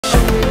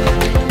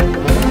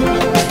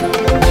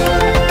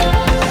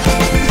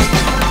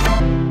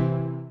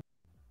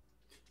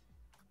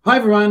Hi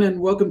everyone,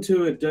 and welcome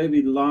to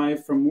Adobe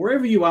Live from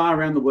wherever you are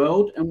around the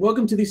world, and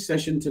welcome to this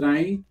session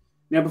today.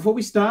 Now, before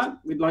we start,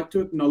 we'd like to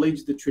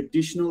acknowledge the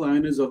traditional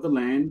owners of the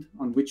land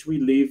on which we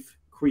live,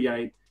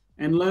 create,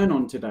 and learn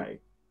on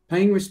today,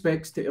 paying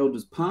respects to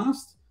elders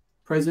past,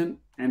 present,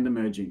 and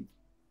emerging.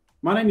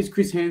 My name is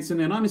Chris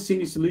Hansen, and I'm a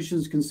Senior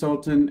Solutions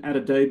Consultant at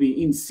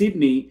Adobe in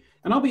Sydney,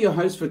 and I'll be your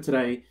host for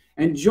today.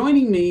 And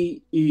joining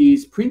me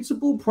is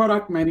Principal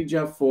Product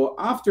Manager for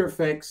After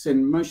Effects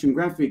and Motion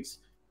Graphics,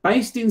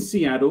 based in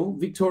Seattle,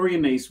 Victoria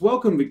Nece.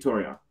 Welcome,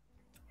 Victoria.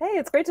 Hey,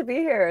 it's great to be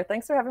here.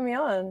 Thanks for having me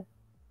on.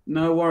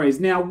 No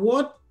worries. Now,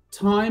 what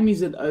time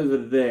is it over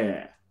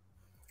there?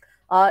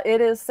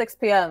 It is 6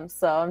 p.m.,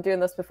 so I'm doing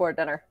this before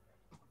dinner.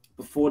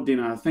 Before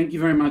dinner. Thank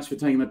you very much for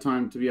taking the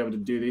time to be able to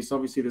do this.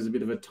 Obviously, there's a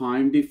bit of a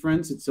time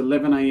difference. It's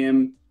 11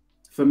 a.m.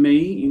 for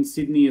me in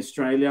Sydney,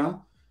 Australia.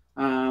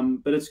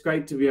 But it's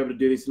great to be able to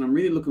do this, and I'm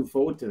really looking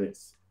forward to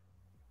this.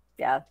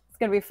 Yeah, it's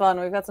going to be fun.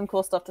 We've got some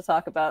cool stuff to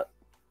talk about.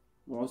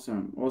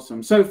 Awesome,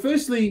 awesome. So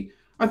firstly,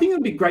 I think it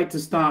would be great to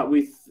start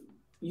with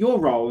your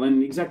role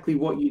and exactly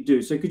what you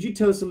do. So could you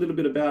tell us a little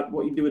bit about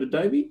what you do at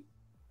Adobe?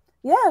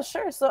 Yeah,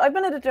 sure. So I've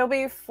been at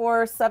Adobe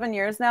for 7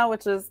 years now,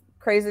 which is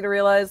crazy to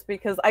realize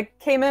because I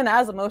came in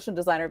as a motion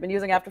designer. I've been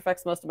using After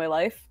Effects most of my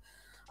life.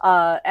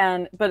 But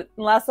in the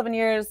last 7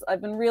 years,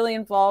 I've been really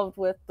involved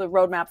with the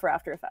roadmap for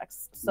After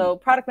Effects. So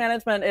product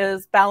management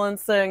is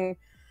balancing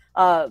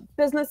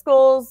business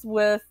goals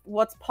with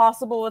what's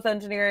possible with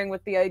engineering,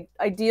 with the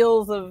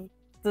ideals of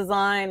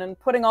design, and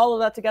putting all of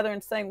that together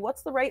and saying,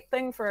 what's the right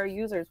thing for our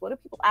users? What do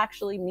people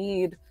actually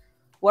need?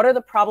 What are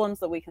the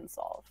problems that we can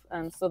solve?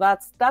 And so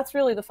that's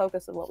really the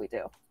focus of what we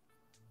do.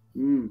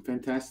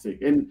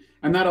 Fantastic. And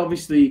that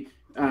obviously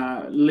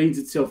leads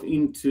itself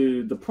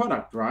into the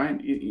product, right?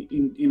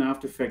 In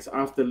After Effects,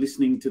 after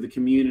listening to the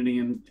community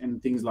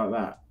and things like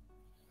that.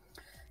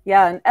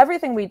 Yeah, and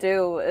everything we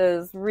do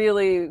is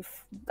really,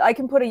 I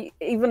can put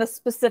even a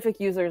specific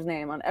user's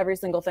name on every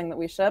single thing that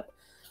we ship.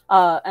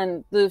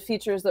 And the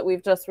features that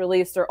we've just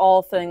released are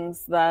all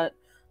things that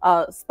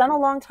spent a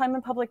long time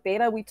in public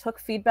beta. We took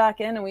feedback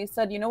in and we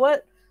said, you know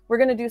what? We're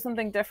going to do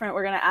something different.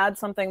 We're going to add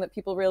something that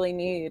people really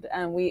need.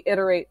 And we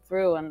iterate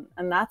through. And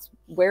that's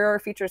where our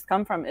features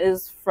come from,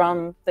 is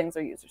from things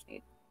our users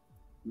need.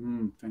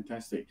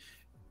 Fantastic.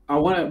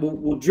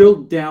 We'll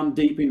drill down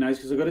deep in those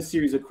because I've got a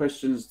series of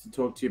questions to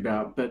talk to you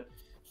about. But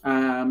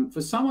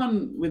for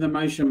someone with a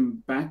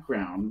motion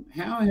background,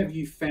 how have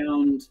you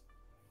found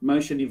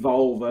motion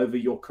evolve over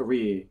your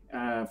career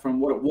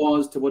from what it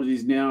was to what it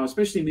is now,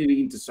 especially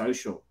moving into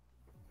social?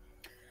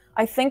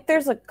 I think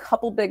there's a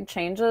couple big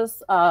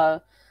changes.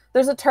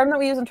 There's a term that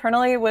we use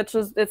internally, which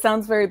is, it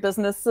sounds very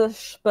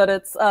business-ish, but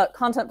it's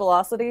content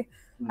velocity.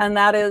 And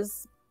that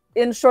is,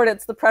 in short,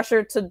 it's the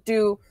pressure to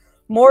do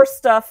more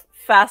stuff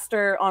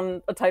faster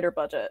on a tighter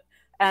budget.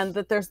 And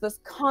that there's this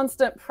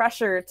constant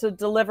pressure to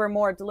deliver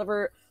more,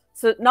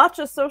 so not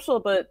just social,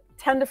 but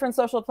 10 different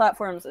social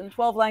platforms in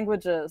 12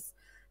 languages.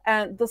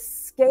 And the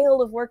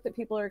scale of work that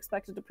people are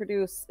expected to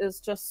produce is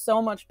just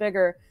so much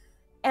bigger.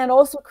 And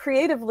also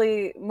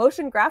creatively,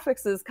 motion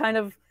graphics is kind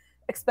of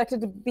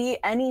expected to be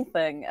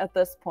anything at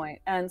this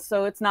point. And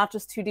so it's not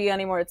just 2D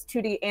anymore, it's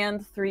 2D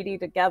and 3D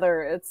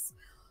together.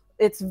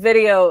 It's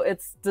video,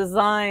 it's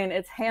design,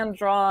 it's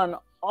hand-drawn.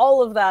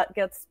 All of that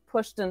gets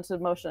pushed into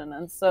motion.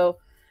 And so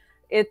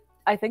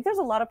I think there's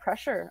a lot of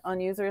pressure on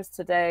users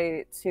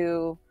today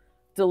to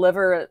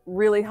deliver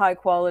really high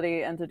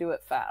quality and to do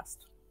it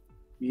fast.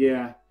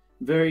 Yeah,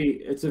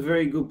 it's a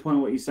very good point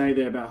what you say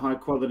there about high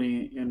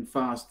quality and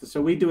fast.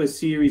 So we do a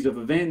series of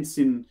events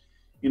in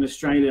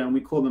Australia, and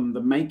we call them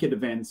the Make It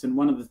events. And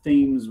one of the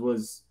themes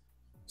was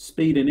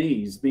speed and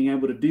ease, being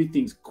able to do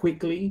things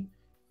quickly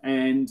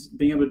and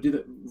being able to do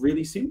that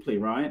really simply,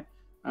 right?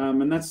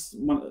 And that's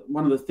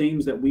one of the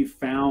themes that we've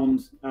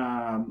found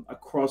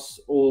across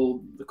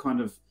all the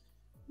kind of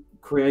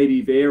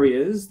creative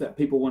areas that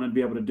people want to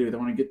be able to do. They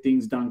want to get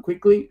things done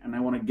quickly and they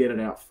want to get it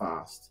out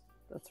fast.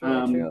 That's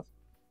really true.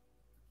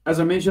 As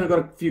I mentioned, I've got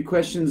a few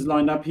questions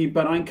lined up here,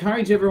 but I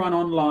encourage everyone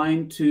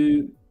online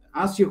to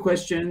ask your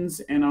questions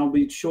and I'll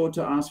be sure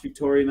to ask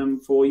Victoria them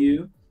for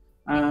you.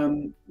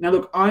 Now,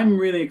 look, I'm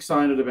really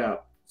excited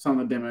about some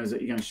of the demos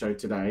that you're going to show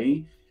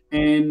today.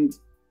 And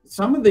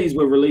some of these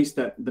were released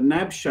at the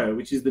NAB show,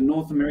 which is the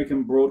North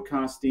American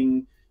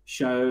Broadcasting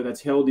Show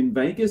that's held in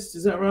Vegas.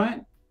 Is that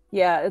right?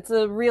 Yeah, it's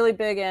a really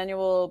big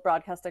annual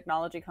broadcast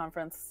technology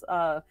conference.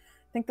 I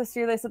think this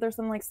year they said there's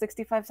something like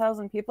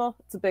 65,000 people.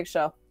 It's a big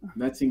show.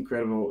 That's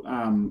incredible.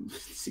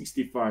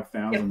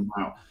 65,000,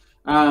 wow.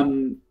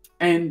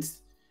 And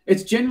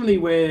it's generally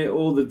where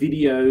all the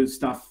video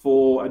stuff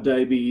for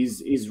Adobe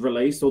is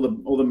released,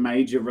 all the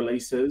major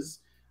releases.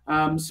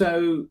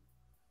 So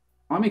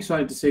I'm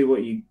excited to see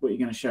what you're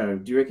going to show.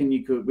 Do you reckon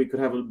we could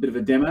have a bit of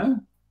a demo?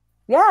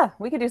 Yeah,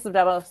 we could do some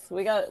demos.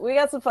 We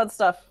got some fun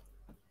stuff.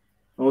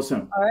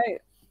 Awesome. All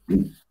right.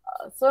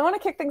 So I want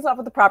to kick things off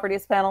with the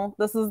properties panel.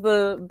 This is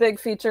the big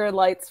feature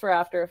lights for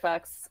After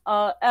Effects.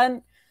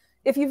 And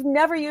if you've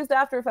never used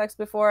After Effects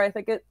before, I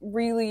think it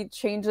really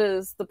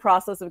changes the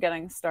process of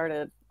getting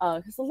started.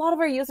 Because a lot of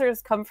our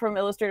users come from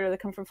Illustrator, they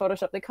come from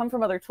Photoshop, they come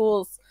from other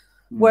tools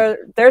where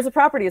there's a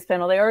properties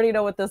panel. They already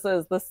know what this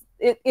is.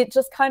 It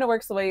just kind of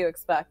works the way you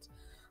expect.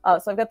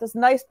 So I've got this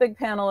nice big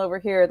panel over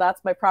here.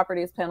 That's my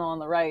properties panel on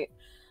the right.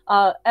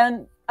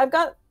 And I've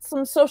got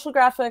some social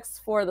graphics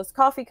for this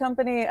coffee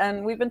company,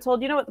 and we've been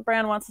told, you know what, the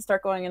brand wants to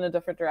start going in a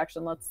different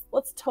direction.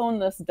 Let's tone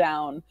this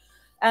down.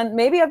 And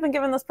maybe I've been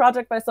given this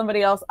project by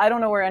somebody else. I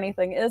don't know where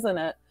anything is in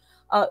it.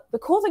 The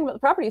cool thing about the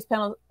properties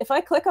panel, if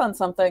I click on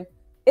something,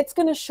 it's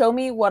going to show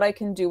me what I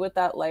can do with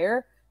that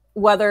layer,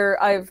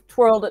 whether I've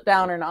twirled it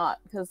down or not.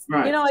 Because,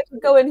 you know, I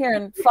could go in here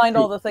and find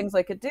all the things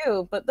I could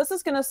do, but this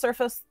is going to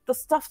surface the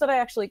stuff that I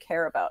actually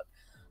care about.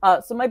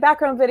 So my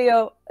background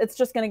video, it's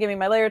just going to give me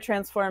my layer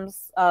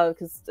transforms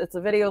because it's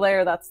a video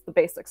layer. That's the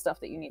basic stuff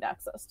that you need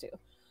access to.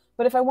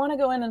 But if I want to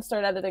go in and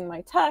start editing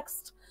my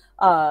text,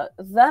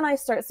 then I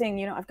start seeing,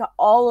 you know, I've got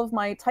all of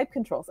my type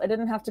controls. I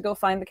didn't have to go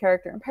find the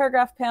character and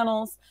paragraph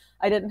panels.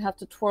 I didn't have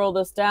to twirl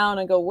this down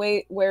and go,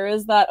 wait, where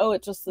is that? Oh,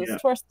 it just says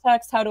source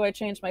text. How do I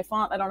change my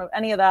font? I don't have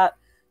any of that.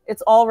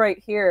 It's all right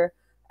here.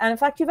 And in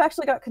fact, you've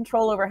actually got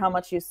control over how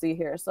much you see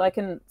here. So I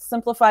can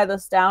simplify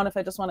this down if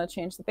I just want to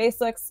change the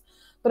basics.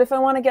 But if I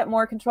want to get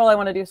more control, I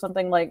want to do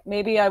something like,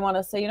 maybe I want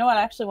to say, you know what,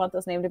 I actually want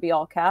this name to be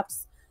all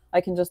caps.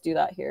 I can just do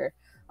that here.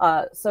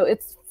 So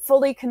it's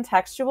fully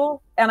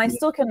contextual, and I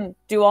still can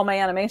do all my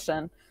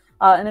animation.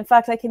 And in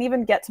fact, I can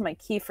even get to my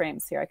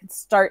keyframes here. I can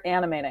start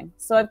animating.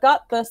 So I've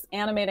got this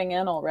animating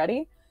in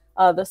already.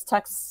 This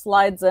text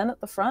slides in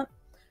at the front.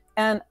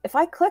 And if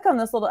I click on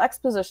this little X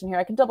position here,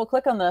 I can double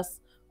click on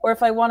this. Or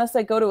if I want to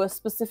say go to a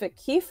specific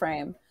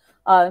keyframe,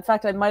 in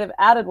fact, I might have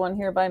added one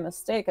here by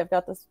mistake. I've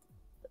got this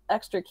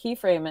extra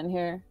keyframe in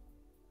here.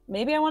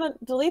 Maybe I want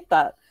to delete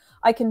that.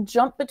 I can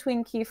jump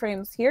between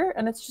keyframes here,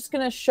 and it's just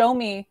going to show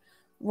me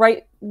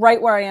right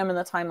where I am in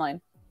the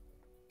timeline.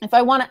 If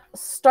I want to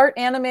start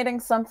animating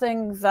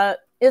something that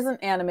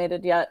isn't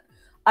animated yet,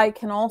 I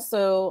can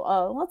also,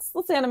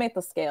 let's animate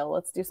the scale.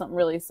 Let's do something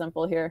really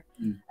simple here.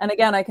 And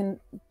again, I can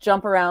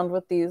jump around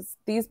with these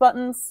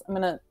buttons. I'm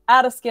going to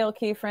add a scale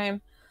keyframe.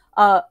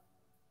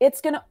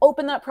 It's going to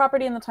open that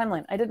property in the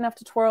timeline. I didn't have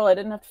to twirl. I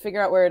didn't have to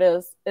figure out where it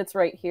is. It's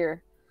right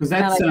here. Because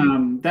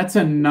that's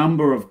a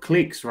number of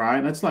clicks,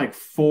 right? That's like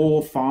 4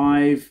 or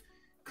 5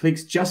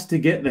 clicks just to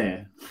get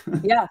there.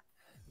 Yeah,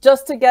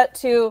 just to get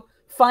to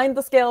find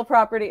the scale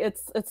property.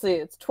 It's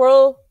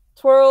twirl,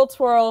 twirl,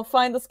 twirl,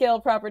 find the scale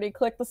property,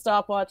 click the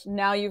stopwatch.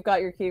 Now you've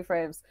got your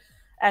keyframes.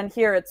 And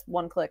here it's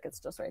one click. It's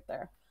just right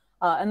there.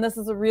 And this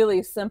is a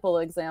really simple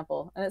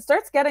example. And it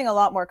starts getting a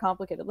lot more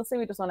complicated. Let's say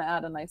we just want to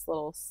add a nice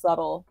little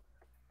subtle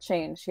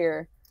change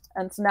here.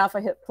 And so now if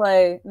I hit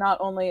play, not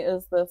only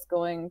is this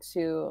going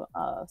to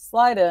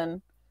slide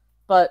in,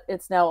 but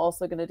it's now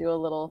also going to do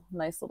a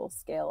nice little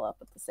scale up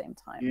at the same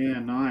time. Yeah,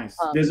 nice.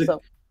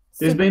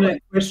 There's been a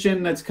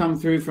question that's come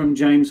through from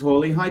James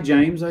Hawley. Hi,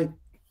 James. I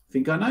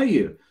think I know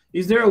you.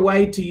 Is there a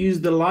way to use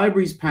the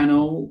libraries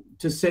panel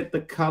to set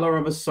the color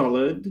of a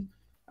solid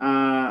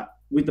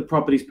with the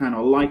properties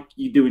panel like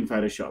you do in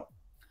Photoshop?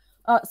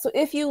 So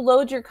if you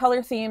load your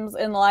color themes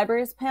in the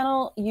libraries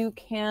panel, you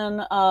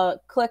can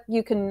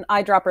you can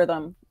eyedropper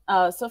them.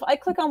 So if I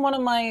click on one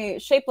of my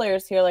shape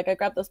layers here, like I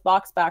grab this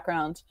box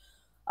background,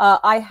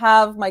 I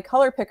have my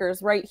color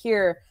pickers right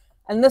here.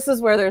 And this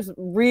is where there's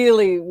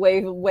really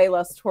way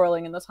less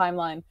twirling in the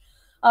timeline.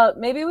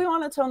 Maybe we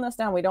want to tone this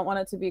down. We don't want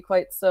it to be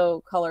quite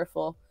so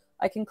colorful.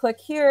 I can click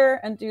here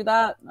and do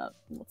that.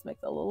 Let's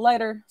make that a little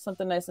lighter,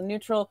 something nice and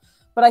neutral.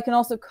 But I can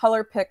also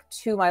color pick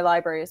to my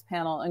libraries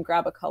panel and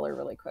grab a color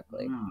really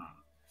quickly.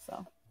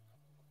 So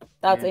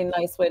that's a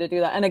nice way to do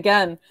that. And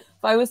again,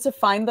 if I was to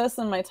find this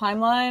in my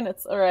timeline,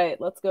 it's all right,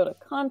 let's go to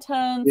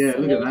contents. Yeah,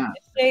 look at that.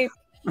 Shape.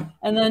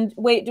 And then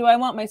wait, do I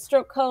want my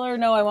stroke color?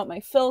 No, I want my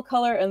fill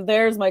color. And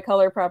there's my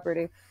color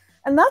property.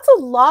 And that's a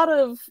lot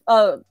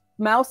of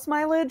mouse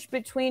mileage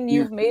between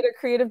you've made a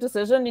creative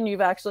decision and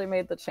you've actually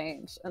made the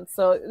change. And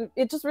so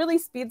it just really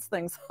speeds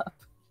things up.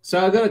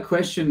 So I got a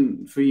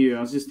question for you. I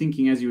was just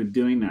thinking as you were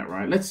doing that,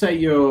 right? Let's say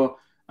you're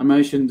a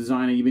motion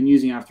designer. You've been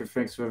using After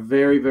Effects for a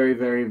very, very,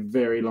 very,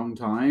 very long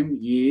time,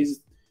 years.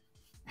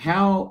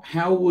 How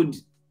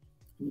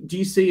do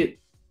you see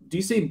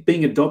it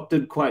being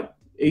adopted quite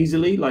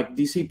easily? Like,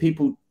 do you see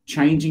people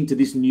changing to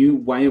this new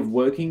way of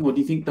working, or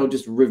do you think they'll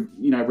just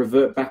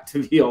revert back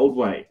to the old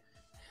way?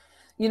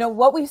 You know,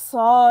 what we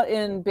saw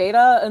in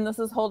beta, and this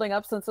is holding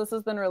up since this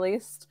has been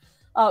released,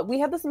 we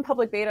had this in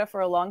public beta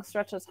for a long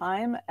stretch of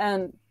time.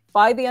 And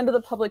by the end of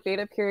the public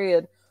beta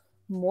period,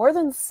 more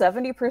than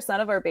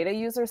 70% of our beta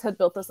users had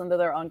built this into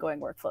their ongoing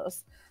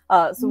workflows.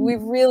 So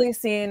we've really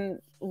seen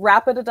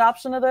rapid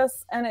adoption of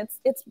this. And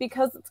it's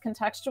because it's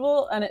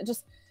contextual, and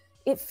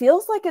it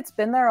feels like it's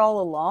been there all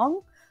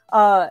along.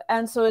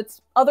 And so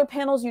it's other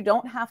panels you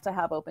don't have to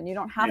have open. You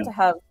don't have to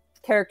have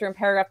character and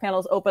paragraph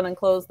panels open and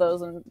close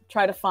those and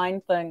try to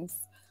find things.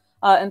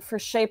 And for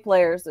shape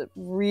layers, it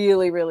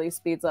really, really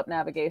speeds up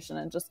navigation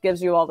and just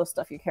gives you all the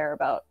stuff you care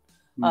about.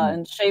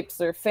 And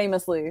shapes are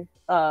famously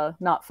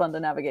not fun to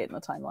navigate in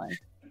the timeline.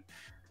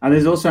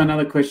 There's also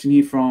another question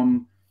here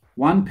from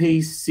One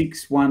Piece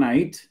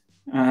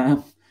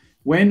 618.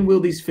 When will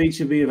this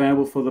feature be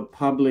available for the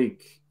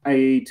public?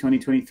 AE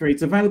 2023.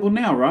 It's available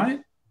now,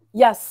 right?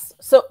 Yes.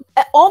 So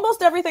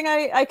almost everything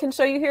I can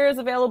show you here is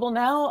available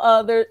now.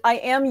 I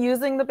am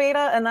using the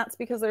beta, and that's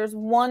because there's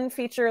one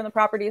feature in the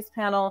properties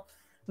panel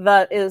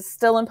that is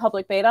still in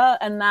public beta,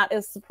 and that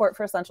is support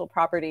for essential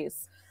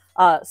properties.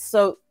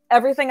 So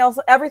everything else,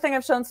 everything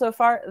I've shown so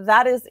far,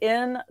 that is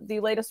in the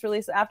latest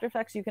release of After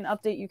Effects. You can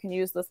update, you can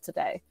use this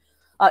today.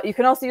 You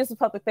can also use the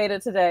public beta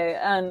today.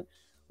 And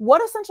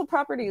what essential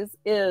properties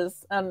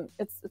is,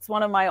 it's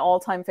one of my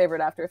all-time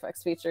favorite After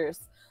Effects features,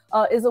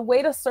 is a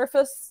way to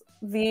surface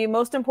the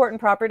most important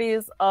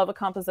properties of a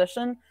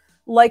composition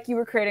like you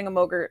were creating a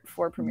Mogurt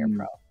for Premiere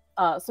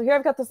Pro. So here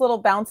I've got this little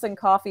bouncing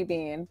coffee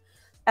bean,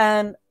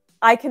 and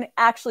I can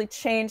actually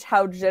change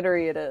how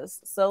jittery it is.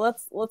 So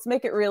let's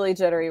make it really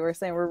jittery. We're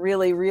saying we're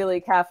really,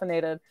 really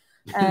caffeinated,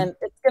 and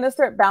it's going to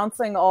start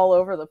bouncing all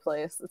over the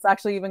place. It's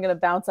actually even going to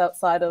bounce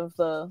outside of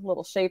the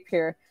little shape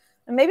here.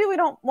 And maybe we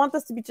don't want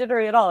this to be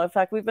jittery at all. In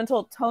fact, we've been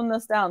told tone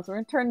this down. So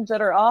we're going to turn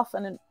jitter off,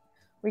 and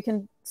we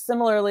can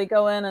similarly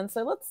go in and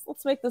say,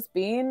 let's make this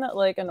bean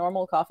like a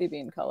normal coffee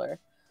bean color.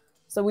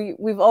 So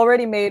we've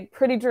already made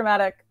pretty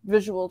dramatic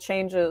visual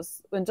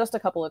changes in just a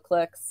couple of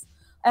clicks.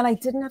 And I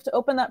didn't have to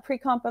open that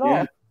pre-comp at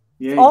all.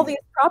 Yeah. All these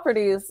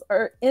properties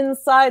are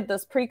inside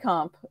this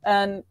pre-comp.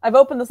 And I've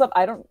opened this up.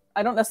 I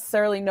don't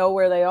necessarily know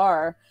where they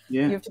are.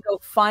 Yeah. You have to go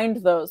find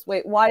those.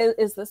 Wait, why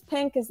is this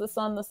pink? Is this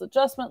on this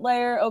adjustment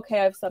layer?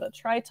 Okay, I've set a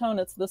tritone.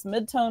 It's this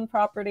mid-tone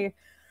property.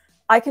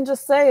 I can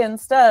just say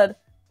instead,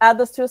 add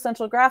this to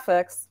Essential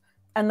Graphics,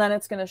 and then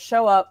it's going to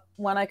show up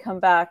when I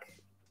come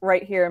back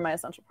right here in my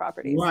Essential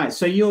Properties. Right.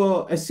 So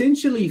you're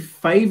essentially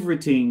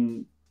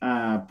favoriting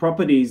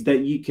properties that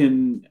you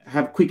can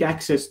have quick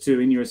access to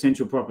in your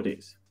Essential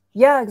Properties.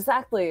 Yeah,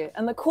 exactly.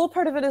 And the cool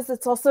part of it is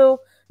it's also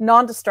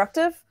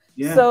non-destructive.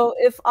 Yeah. So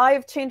if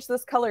I've changed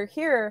this color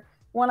here,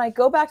 when I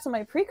go back to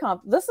my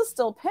pre-comp, this is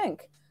still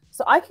pink.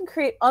 So I can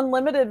create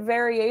unlimited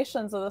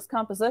variations of this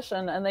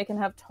composition, and they can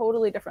have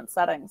totally different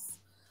settings.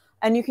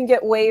 And you can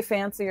get way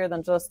fancier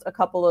than just a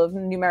couple of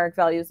numeric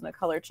values in a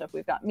color chip.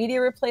 We've got media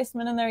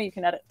replacement in there. You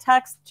can edit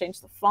text, change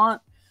the font,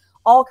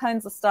 all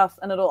kinds of stuff,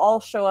 and it'll all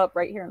show up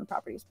right here in the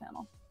properties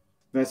panel.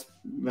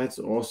 That's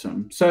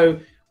awesome. So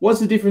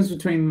what's the difference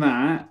between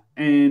that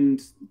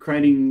and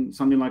creating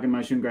something like a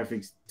motion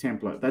graphics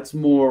template? That's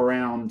more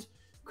around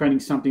creating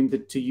something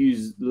to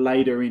use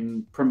later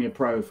in Premiere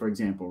Pro, for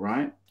example,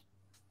 right?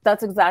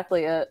 That's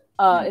exactly it.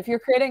 If you're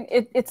creating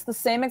it, it's the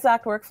same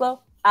exact workflow.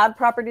 Add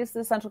properties to the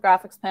Essential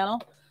Graphics panel.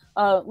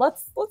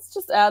 Let's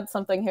just add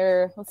something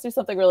here. Let's do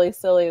something really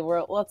silly.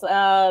 Let's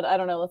add, I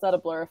don't know, let's add a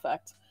blur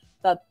effect.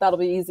 That'll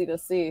be easy to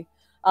see.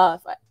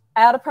 If I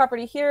add a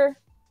property here,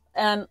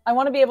 and I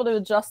want to be able to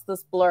adjust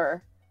this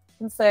blur, I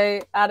can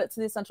say add it to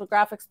the Essential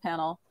Graphics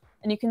panel.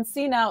 And you can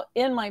see now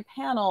in my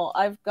panel,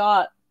 I've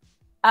got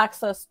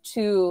access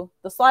to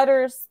the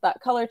sliders, that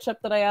color chip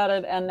that I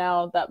added, and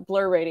now that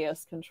blur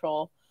radius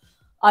control.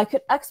 I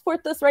could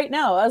export this right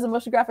now as a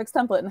motion graphics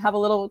template and have a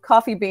little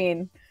coffee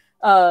bean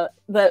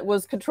that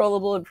was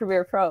controllable in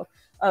Premiere Pro.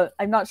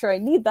 I'm not sure I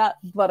need that,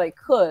 but I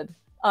could.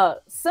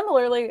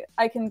 Similarly,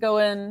 I can go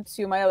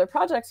into my other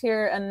project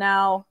here, and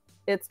now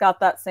it's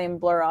got that same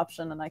blur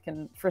option, and I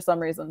can, for some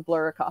reason,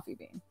 blur a coffee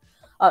bean.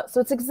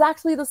 So it's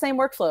exactly the same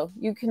workflow.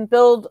 You can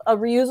build a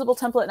reusable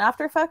template in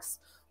After Effects,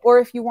 or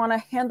if you want to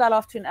hand that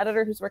off to an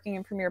editor who's working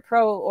in Premiere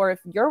Pro, or if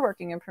you're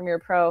working in Premiere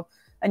Pro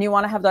and you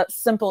want to have that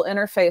simple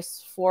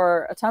interface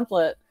for a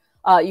template,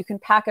 you can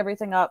pack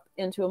everything up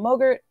into a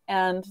Mogurt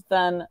and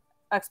then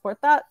export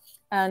that.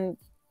 And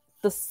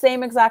the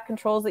same exact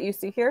controls that you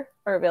see here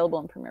are available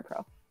in Premiere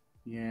Pro.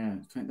 Yeah,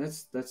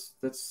 that's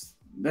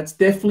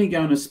definitely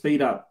going to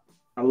speed up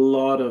a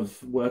lot of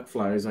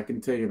workflows, I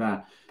can tell you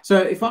that. So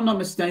if I'm not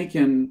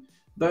mistaken,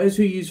 those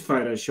who use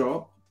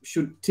Photoshop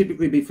should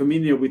typically be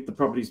familiar with the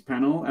properties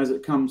panel as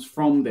it comes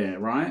from there,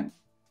 right?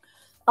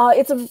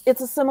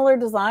 It's a similar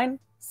design.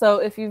 So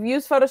if you've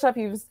used Photoshop,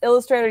 you've used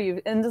Illustrator,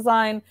 you've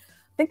InDesign, I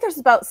think there's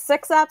about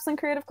 6 apps in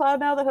Creative Cloud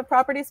now that have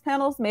properties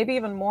panels, maybe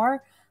even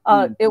more.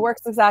 It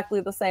works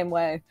exactly the same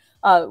way.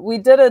 We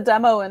did a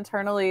demo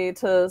internally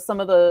to some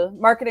of the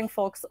marketing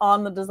folks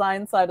on the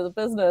design side of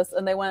the business,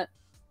 and they went,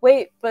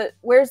 wait, but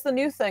where's the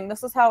new thing?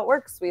 This is how it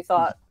works, we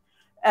thought.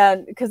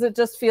 And because it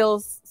just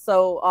feels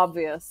so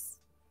obvious.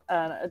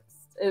 And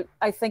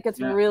I think it's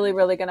really,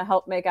 really going to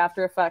help make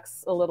After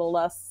Effects a little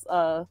less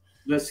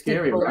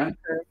scary, right?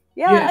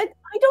 Yeah.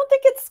 I don't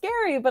think it's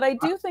scary, but I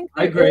do think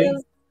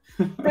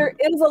there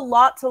is a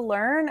lot to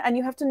learn, and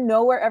you have to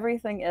know where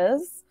everything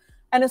is.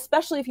 And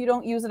especially if you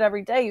don't use it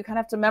every day, you kind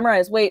of have to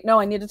memorize, wait, no,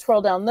 I need to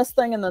twirl down this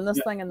thing and then this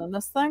thing and then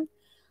this thing.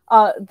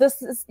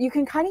 You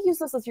can kind of use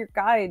this as your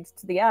guide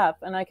to the app.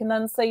 And I can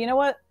then say, you know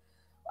what?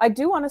 I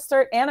do want to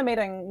start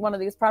animating one of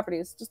these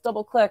properties. Just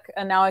double click,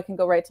 and now I can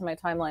go right to my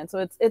timeline.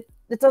 So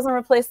it doesn't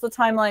replace the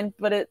timeline,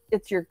 but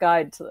it's your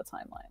guide to the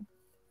timeline.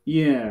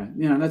 Yeah,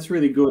 yeah, that's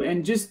really good.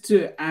 And just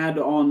to add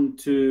on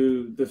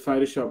to the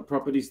Photoshop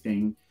properties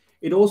thing,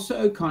 it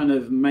also kind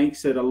of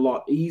makes it a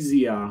lot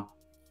easier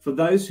for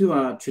those who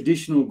are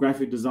traditional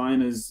graphic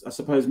designers, I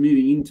suppose,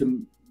 moving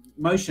into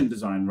motion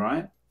design,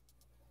 right?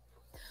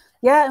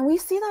 Yeah, and we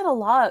see that a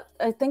lot.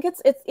 I think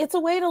it's a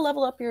way to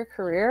level up your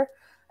career.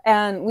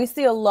 And we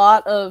see a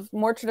lot of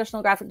more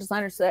traditional graphic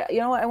designers say, you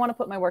know what, I want to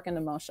put my work into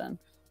motion.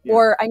 Yeah.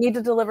 Or I need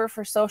to deliver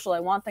for social. I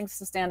want things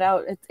to stand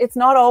out. It's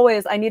not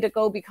always I need to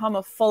go become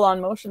a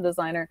full-on motion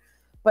designer,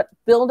 but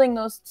building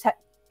those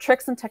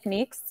tricks and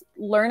techniques,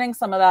 learning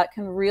some of that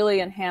can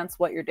really enhance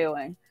what you're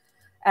doing.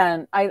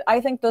 And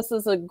I think this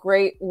is a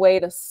great way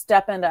to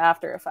step into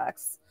After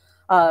Effects.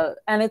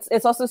 And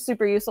it's also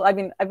super useful. I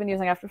mean, I've been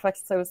using After Effects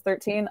since I was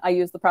 13. I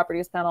use the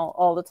properties panel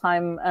all the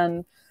time.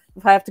 And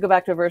if I have to go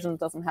back to a version that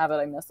doesn't have it,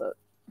 I miss it.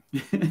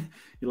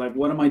 You're like,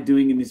 what am I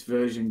doing in this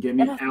version? Get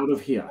me out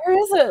of here. Where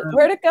is it?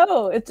 Where'd it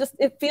go?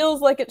 It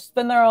feels like it's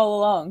been there all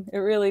along. It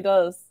really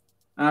does.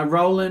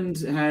 Roland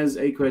has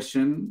a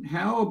question.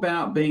 How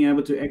about being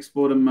able to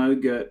export a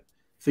MOGIT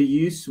for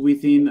use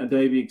within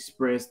Adobe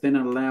Express, then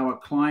allow a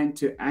client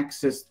to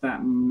access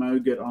that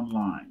MOGIT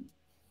online?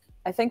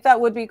 I think that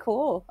would be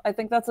cool. I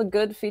think that's a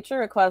good feature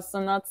request,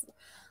 and that's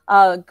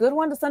a good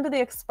one to send to the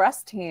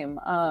Express team.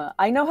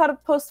 I know how to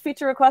post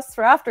feature requests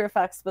for After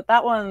Effects, but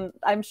that one,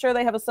 I'm sure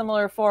they have a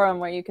similar forum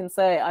where you can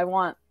say, I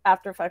want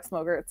After Effects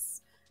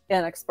MOGITs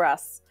in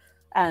Express.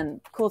 And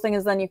cool thing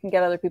is then you can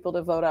get other people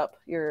to vote up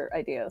your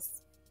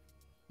ideas.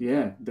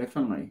 Yeah,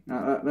 definitely.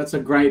 That's a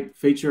great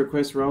feature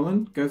request,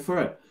 Roland. Go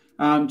for it.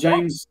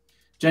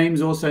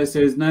 James also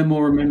says, no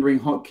more remembering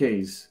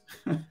hotkeys.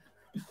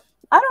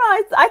 I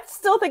don't know. I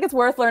still think it's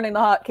worth learning the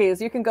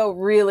hotkeys. You can go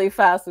really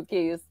fast with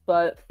keys,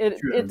 but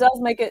it does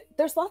make it.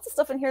 There's lots of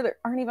stuff in here that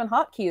aren't even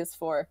hotkeys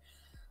for.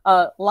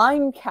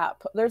 Line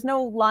cap. There's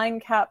no line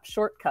cap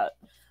shortcut.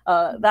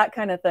 That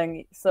kind of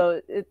thing.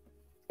 So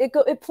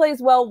it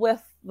plays well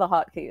with the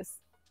hotkeys.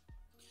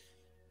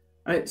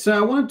 So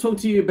I want to talk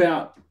to you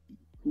about.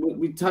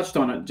 We touched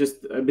on it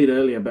just a bit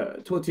earlier,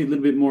 but talk to you a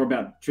little bit more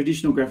about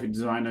traditional graphic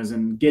designers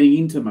and getting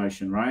into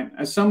motion. Right,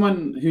 as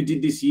someone who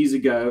did this years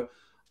ago,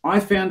 I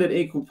found it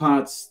equal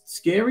parts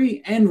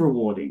scary and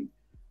rewarding.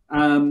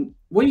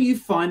 What are you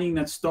finding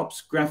that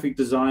stops graphic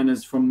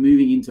designers from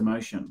moving into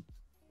motion?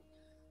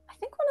 I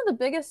think one of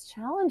the biggest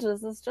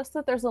challenges is just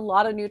that there's a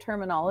lot of new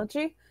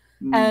terminology,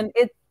 and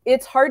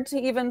it's hard to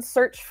even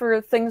search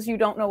for things you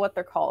don't know what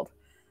they're called.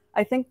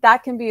 I think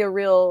that can be a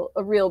real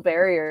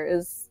barrier.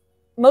 Is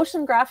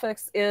motion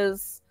graphics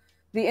is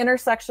the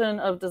intersection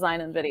of design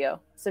and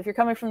video. So if you're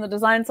coming from the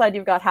design side,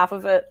 you've got half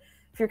of it.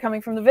 If you're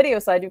coming from the video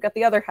side, you've got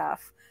the other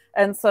half.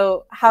 And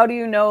so how do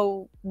you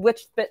know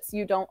which bits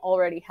you don't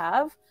already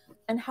have?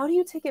 And how do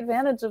you take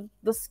advantage of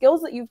the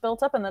skills that you've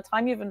built up and the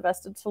time you've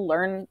invested to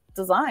learn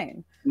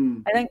design?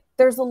 I think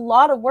there's a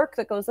lot of work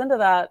that goes into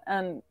that.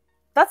 And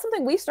that's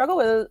something we struggle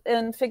with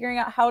in figuring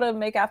out how to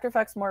make After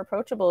Effects more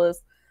approachable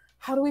is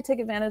how do we take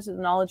advantage of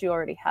the knowledge you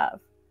already have?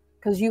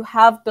 Because you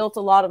have built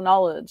a lot of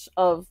knowledge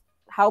of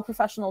how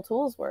professional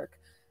tools work.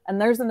 And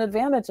there's an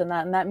advantage in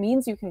that. And that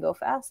means you can go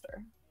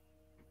faster.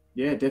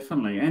 Yeah,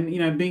 definitely. And, you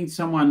know, being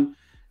someone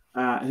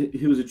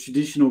who was a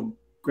traditional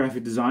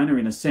graphic designer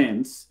in a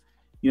sense,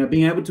 you know,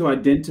 being able to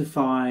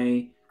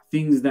identify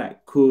things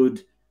that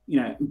could,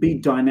 you know, be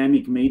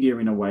dynamic media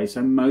in a way.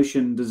 So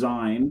motion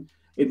design,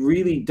 it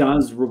really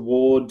does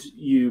reward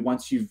you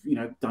once you've, you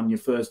know, done your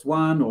first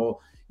one or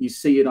you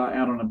see it out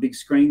on a big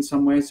screen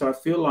somewhere. So I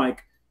feel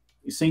like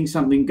seeing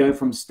something go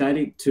from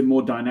static to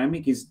more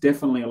dynamic is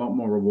definitely a lot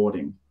more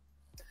rewarding.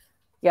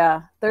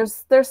 Yeah,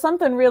 there's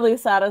something really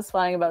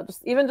satisfying about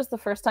just the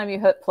first time you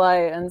hit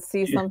play and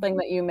see something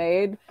that you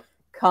made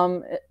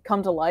come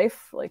to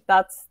life. Like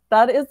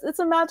it's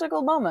a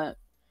magical moment.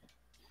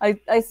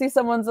 I see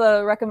someone's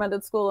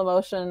recommended School of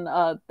Motion.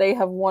 They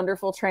have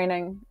wonderful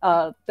training.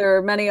 There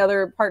are many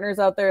other partners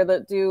out there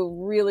that do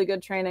really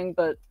good training,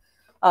 but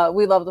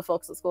we love the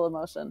folks at School of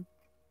Motion.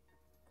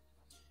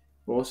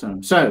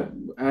 Awesome. So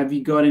have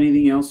you got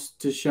anything else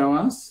to show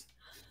us?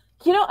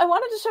 You know, I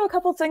wanted to show a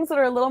couple things that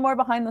are a little more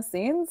behind the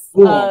scenes.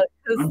 I'm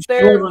sure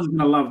everyone's going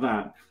to love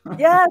that.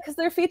 Yeah, because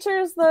they're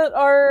features that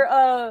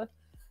are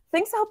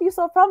things to help you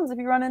solve problems if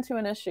you run into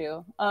an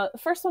issue. The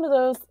first one of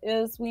those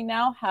is we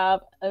now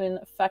have an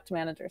effect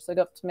manager. So I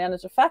go up to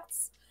Manage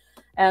Effects.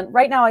 And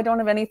right now I don't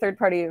have any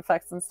third-party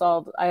effects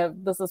installed.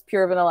 This is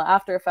pure vanilla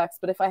After Effects.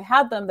 But if I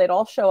had them, they'd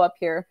all show up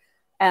here.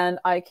 And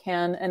I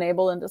can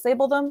enable and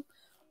disable them.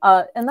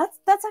 And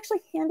that's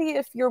actually handy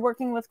if you're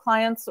working with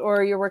clients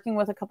or you're working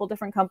with a couple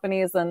different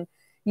companies and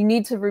you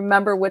need to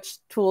remember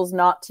which tools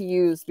not to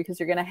use because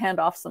you're going to hand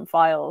off some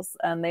files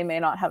and they may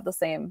not have the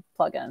same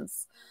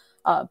plugins.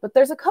 But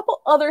there's a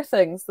couple other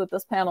things that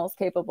this panel is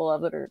capable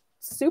of that are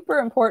super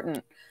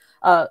important.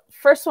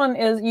 First one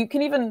is you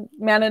can even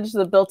manage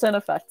the built-in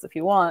effects if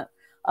you want.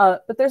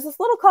 But there's this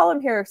little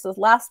column here that says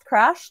last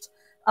crashed,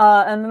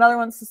 and another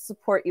one says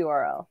support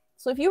URL.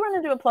 So if you run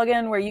into a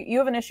plugin where you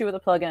have an issue with a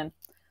plugin,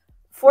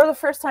 for the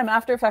first time,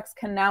 After Effects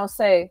can now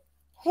say,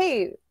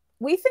 hey,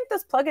 we think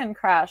this plugin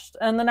crashed.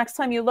 And the next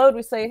time you load,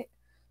 we say,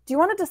 do you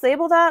want to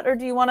disable that, or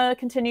do you want to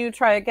continue,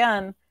 try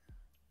again?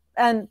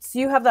 And so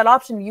you have that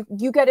option.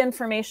 You get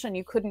information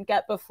you couldn't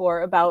get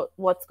before about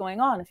what's going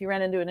on if you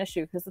ran into an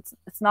issue, because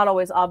it's not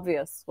always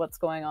obvious what's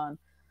going on.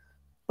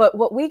 But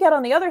what we get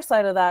on the other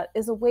side of that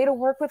is a way to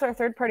work with our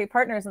third-party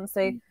partners and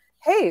say,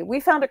 hey, we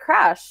found a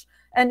crash,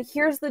 and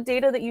here's the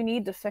data that you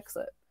need to fix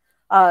it.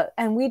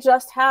 And we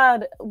just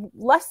had,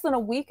 less than a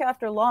week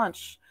after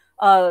launch,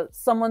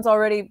 someone's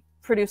already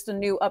produced a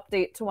new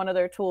update to one of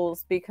their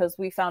tools because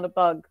we found a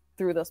bug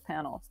through this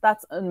panel.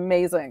 That's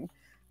amazing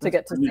to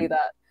get to see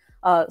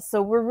that.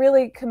 So we're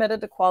really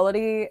committed to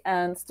quality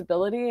and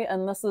stability,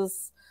 and this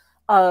is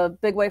a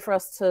big way for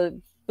us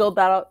to build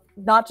that out,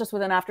 not just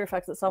within After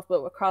Effects itself, but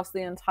across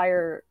the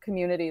entire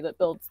community that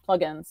builds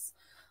plugins.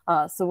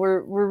 So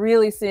we're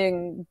really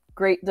seeing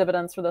great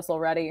dividends for this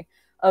already,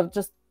 of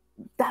just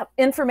that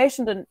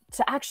information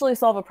to actually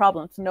solve a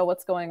problem, to know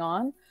what's going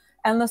on.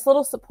 And this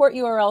little support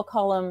URL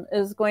column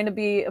is going to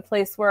be a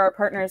place where our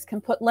partners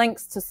can put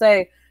links to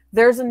say,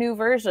 there's a new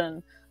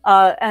version.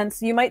 And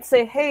so you might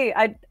say, hey,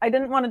 I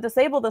didn't want to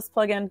disable this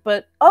plugin,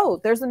 but oh,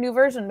 there's a new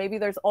version. Maybe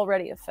there's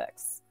already a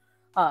fix.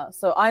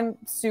 So I'm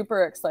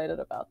super excited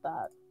about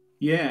that.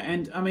 Yeah,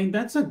 and I mean,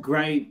 that's a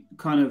great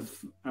kind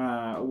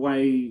of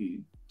way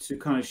to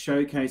kind of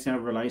showcase our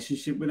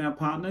relationship with our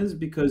partners,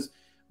 because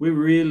we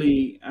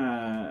really,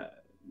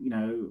 you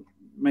know,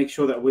 make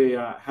sure that we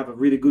have a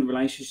really good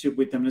relationship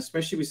with them, and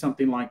especially with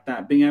something like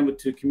that, being able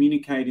to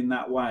communicate in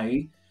that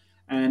way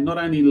and not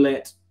only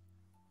let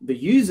the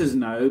users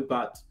know,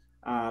 but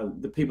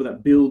the people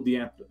that build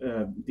the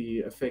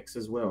effects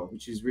as well,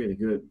 which is really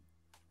good.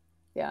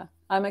 Yeah,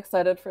 I'm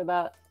excited for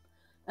that.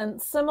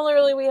 And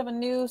similarly, we have a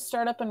new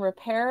startup and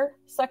repair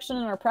section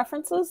in our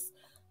preferences.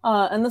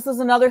 And this is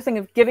another thing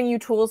of giving you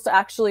tools to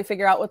actually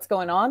figure out what's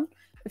going on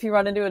if you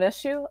run into an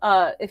issue.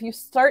 If you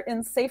start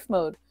in safe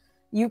mode,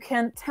 you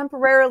can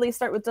temporarily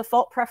start with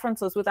default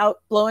preferences without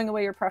blowing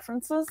away your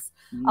preferences.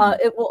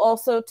 It will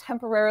also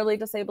temporarily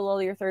disable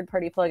all your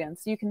third-party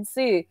plugins. So you can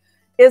see,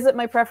 is it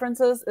my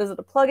preferences? Is it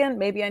a plugin?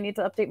 Maybe I need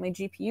to update my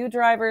GPU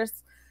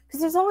drivers,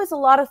 because there's always a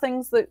lot of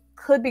things that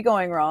could be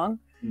going wrong.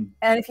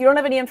 And if you don't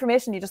have any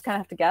information, you just kind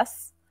of have to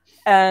guess.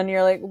 And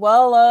you're like,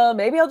 well,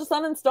 maybe I'll just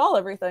uninstall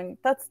everything.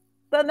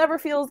 That never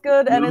feels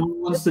good. And No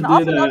one wants to do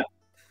that.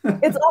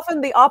 It's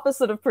often the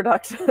opposite of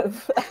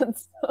productive. And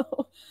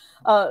so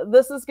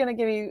this is going to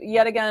give you,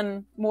 yet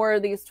again, more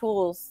of these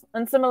tools.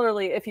 And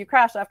similarly, if you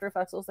crash, After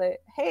Effects will say,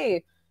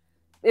 hey,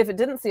 if it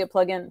didn't see a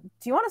plugin,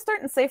 do you want to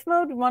start in safe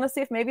mode? Do you want to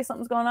see if maybe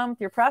something's going on with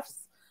your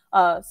prefs?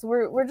 So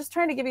we're just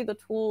trying to give you the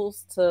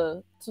tools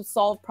to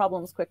solve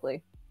problems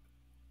quickly.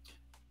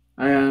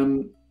 I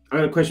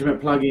got a question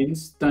about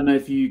plugins. Don't know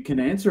if you can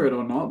answer it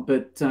or not,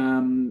 but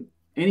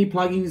any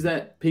plugins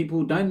that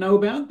people don't know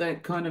about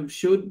that kind of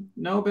should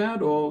know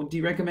about, or do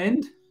you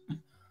recommend?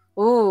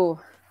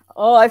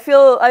 I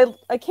feel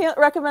I can't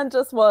recommend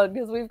just one,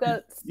 because we've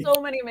got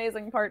so many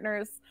amazing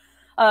partners.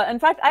 In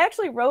fact, I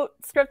actually wrote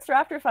scripts for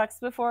After Effects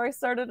before I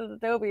started at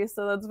Adobe,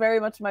 so that's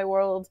very much my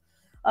world.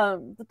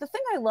 But the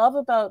thing I love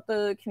about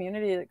the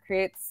community that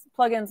creates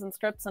plugins and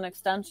scripts and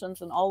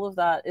extensions and all of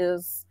that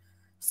is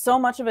so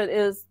much of it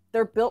is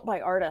they're built by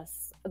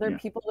artists. They're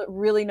people that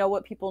really know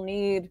what people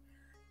need.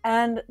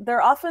 And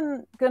they're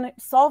often going to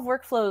solve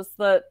workflows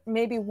that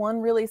maybe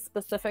one really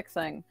specific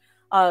thing.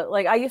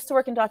 Like I used to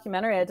work in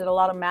documentary. I did a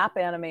lot of map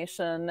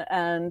animation,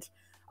 and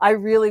I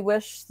really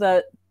wish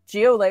that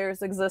geo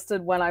layers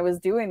existed when I was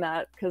doing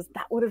that, because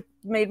that would have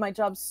made my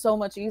job so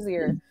much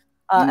easier.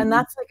 And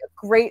that's like a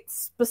great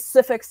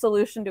specific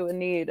solution to a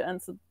need.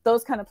 And so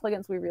those kind of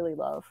plugins we really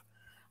love.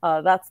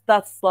 That's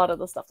a lot of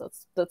the stuff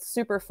that's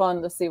super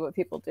fun to see what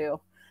people do.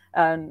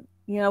 And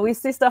you know, we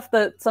see stuff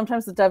that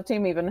sometimes the dev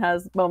team even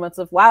has moments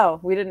of, wow,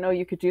 we didn't know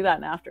you could do that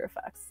in After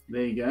Effects.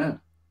 There you go.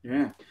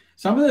 Yeah.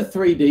 Some of the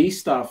 3D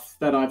stuff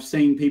that I've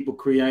seen people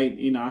create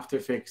in After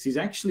Effects is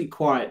actually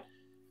quite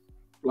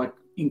like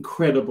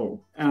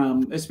incredible,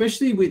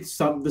 especially with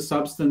the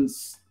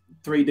Substance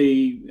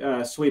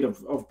 3D suite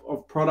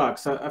of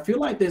products. I feel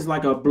like there's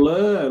like a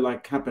blur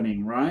like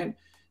happening, right?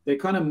 They're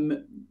kind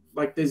of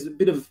like there's a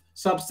bit of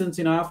Substance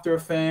in After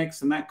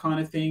Effects and that kind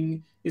of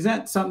thing. Is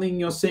that something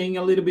you're seeing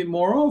a little bit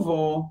more of,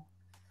 or?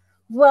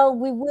 Well,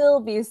 we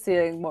will be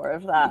seeing more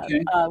of that.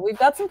 Okay. We've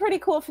got some pretty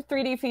cool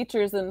 3D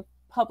features in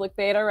public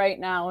beta right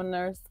now,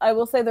 and I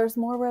will say there's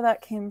more where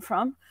that came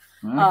from.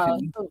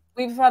 Okay. So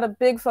we've had a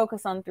big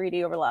focus on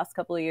 3D over the last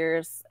couple of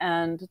years,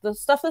 and the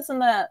stuff that's in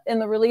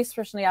the release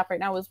version of the app right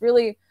now was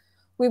really,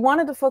 we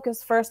wanted to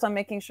focus first on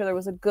making sure there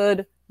was a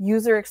good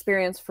user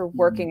experience for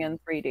working in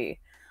 3D.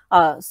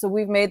 So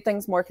we've made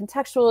things more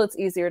contextual. It's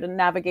easier to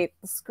navigate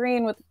the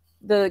screen with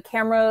the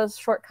camera's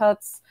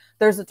shortcuts.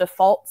 There's a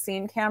default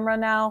scene camera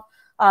now.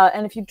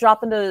 And if you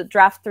drop into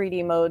draft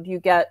 3D mode, you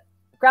get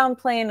ground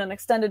plane and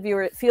extended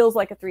viewer. It feels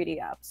like a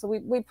 3D app. So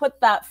we put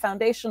that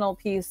foundational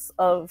piece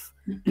of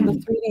the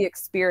 3D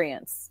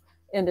experience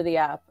into the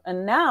app.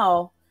 And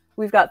now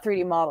we've got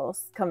 3D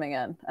models coming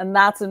in. And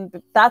that's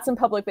in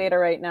public beta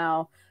right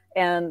now.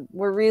 And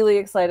we're really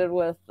excited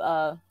with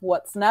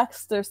what's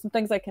next. There's some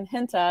things I can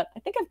hint at. I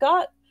think I've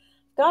got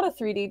a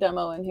 3D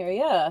demo in here.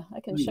 Yeah, I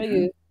can show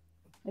you.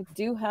 I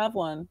do have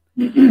one.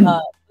 This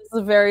is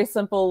a very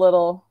simple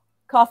little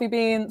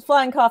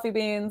flying coffee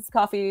beans,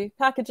 coffee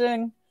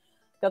packaging.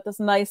 Got this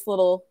nice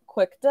little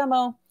quick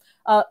demo.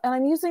 And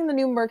I'm using the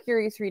new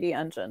Mercury 3D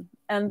engine.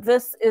 And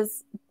this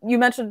is, you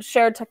mentioned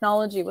shared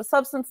technology with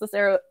Substance. This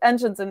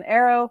engine's an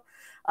Aero.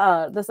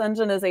 This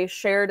engine is a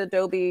shared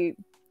Adobe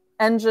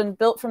engine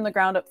built from the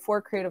ground up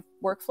for creative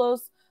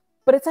workflows,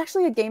 but it's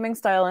actually a gaming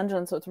style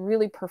engine, so it's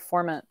really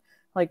performant.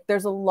 Like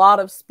there's a lot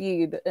of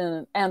speed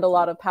and a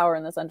lot of power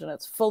in this engine.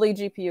 It's fully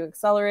GPU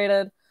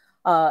accelerated,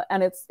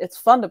 and it's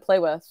fun to play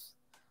with.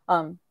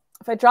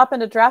 If I drop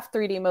into draft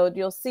 3D mode,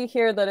 you'll see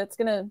here that it's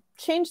going to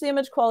change the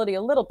image quality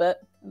a little bit,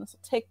 and this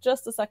will take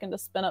just a second to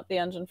spin up the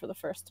engine for the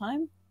first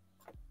time.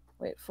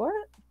 Wait for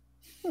it.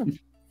 It's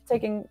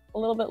taking a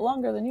little bit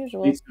longer than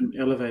usual. Need some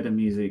elevator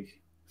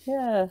music.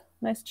 Yeah,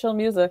 nice chill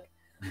music.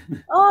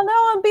 Oh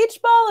no, I'm beach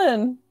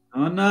balling.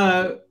 Oh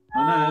no.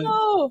 Oh,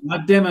 no.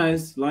 Live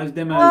demos.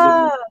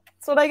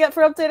 That's what I get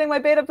for updating my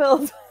beta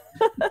build.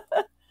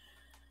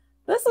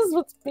 This is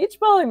what's beach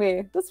balling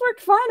me. This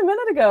worked fine a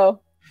minute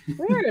ago.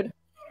 Weird.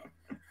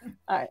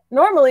 All right.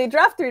 Normally,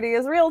 Draft 3D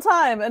is real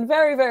time and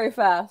very, very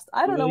fast.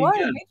 I don't know why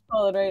I'm beach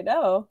balling right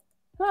now.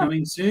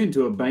 Coming soon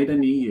to a beta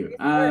near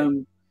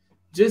you.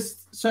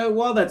 Just so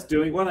while that's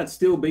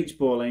still beach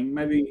balling,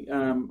 maybe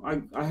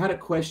I had a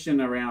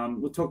question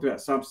around. We talked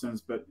about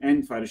Substance,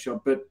 and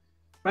Photoshop, but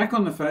back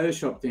on the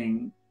Photoshop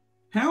thing,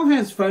 how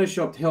has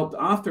Photoshop helped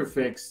After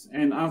Effects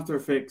and After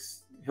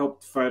Effects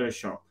helped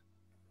Photoshop?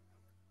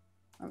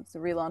 I'm going to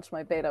relaunch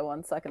my beta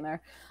 1 second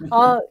there.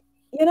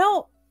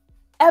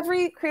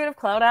 Every Creative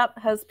Cloud app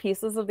has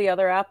pieces of the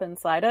other app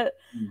inside it,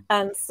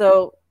 and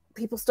so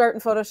people start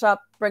in Photoshop,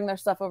 bring their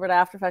stuff over to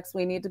After Effects.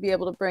 We need to be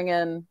able to bring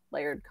in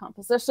layered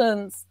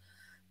compositions.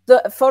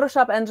 The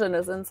Photoshop engine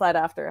is inside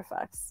After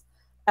Effects.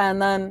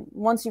 And then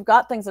once you've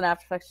got things in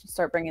After Effects, you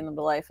start bringing them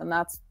to life. And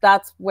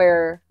that's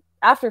where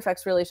After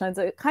Effects really shines.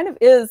 It kind of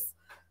is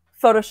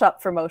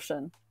Photoshop for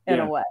motion in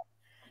a way.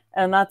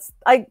 And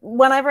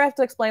whenever I have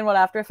to explain what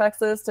After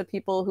Effects is to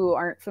people who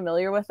aren't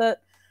familiar with it,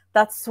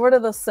 that's sort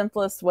of the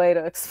simplest way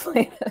to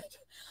explain it.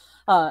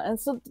 And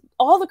so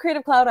all the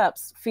Creative Cloud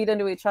apps feed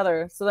into each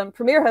other. So then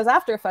Premiere has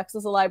After Effects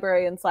as a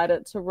library inside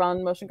it to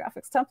run motion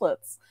graphics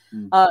templates.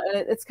 And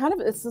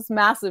it's this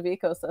massive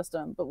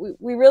ecosystem, but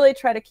we really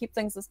try to keep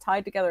things as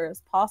tied together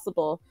as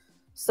possible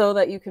so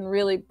that you can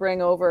really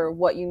bring over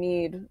what you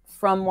need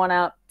from one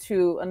app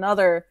to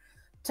another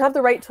to have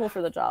the right tool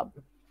for the job.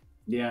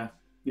 Yeah.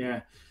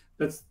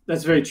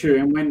 That's very true.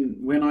 And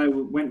when I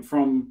went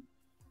from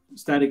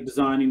static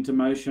design into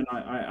motion,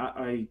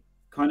 I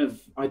kind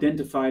of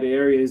identified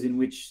areas in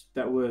which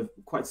that were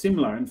quite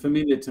similar and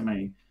familiar to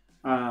me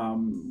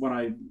when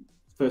I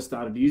first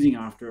started using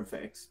After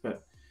Effects.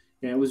 But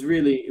yeah, it was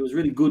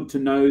really good to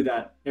know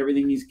that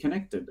everything is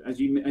connected, as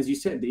you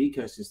said, the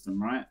ecosystem,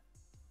 right?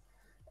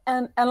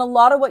 And a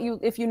lot of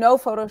if you know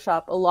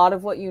Photoshop, a lot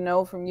of what you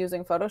know from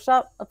using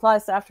Photoshop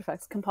applies to After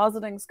Effects.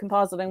 Compositing's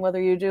compositing,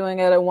 whether you're doing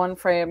it at 1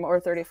 frame or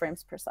 30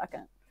 frames per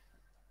second.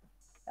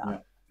 Yeah,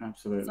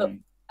 absolutely. So,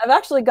 I've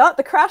actually got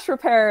the crash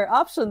repair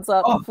options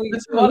up. If we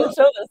want to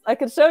show this, I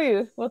could show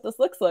you what this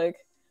looks like.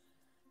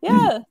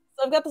 Yeah,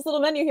 so I've got this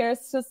little menu here.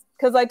 It's just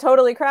because I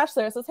totally crashed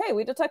there. It says, hey,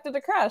 we detected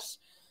a crash.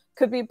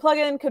 Could be a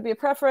plugin, could be a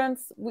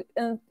preference.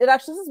 And it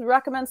actually says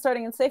recommend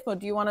starting in safe mode.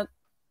 Do you want to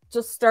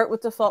just start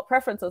with default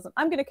preferences? And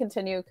I'm going to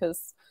continue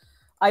because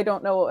I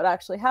don't know what would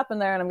actually happen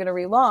there, and I'm going to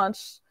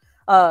relaunch.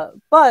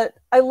 But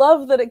I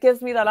love that it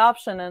gives me that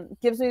option and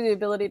gives me the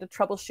ability to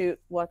troubleshoot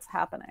what's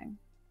happening.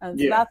 And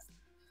so that's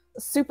a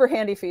super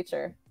handy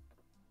feature.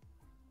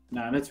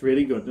 No, that's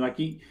really good. Like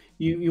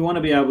you want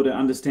to be able to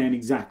understand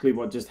exactly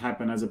what just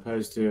happened, as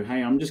opposed to,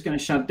 hey, I'm just going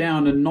to shut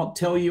down and not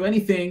tell you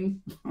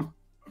anything.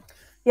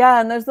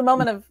 Yeah, and there's the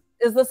moment of,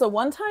 is this a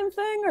one-time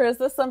thing or is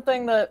this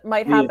something that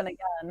might happen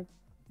again?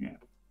 Yeah.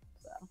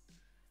 So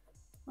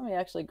let me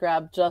actually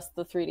grab just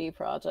the 3D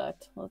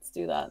project. Let's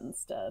do that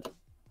instead.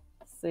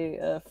 See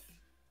if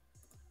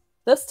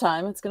this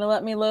time it's going to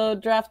let me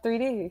load Draft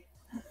 3D.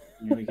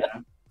 Here we go.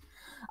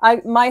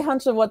 My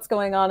hunch of what's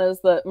going on is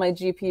that my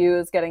GPU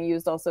is getting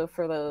used also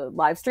for the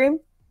live stream,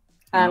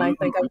 and I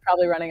think I'm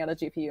probably running out of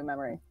GPU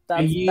memory.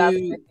 That's my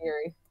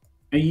theory.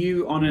 Are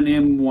you on an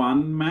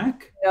M1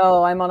 Mac?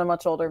 No, I'm on a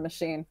much older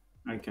machine.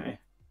 Okay.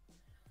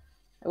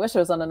 I wish I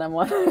was on an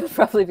M1. It would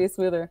probably be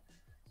smoother.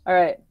 All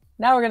right,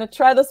 now we're going to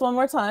try this one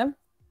more time.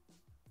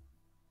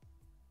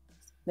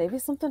 Maybe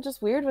something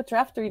just weird with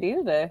Draft 3D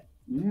today.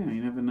 Yeah,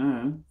 you never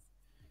know.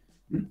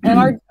 And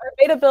our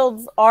beta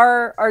builds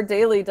are our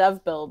daily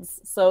dev builds,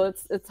 so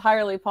it's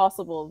highly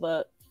possible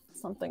that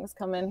something's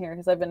come in here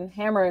because I've been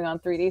hammering on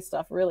 3D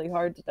stuff really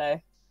hard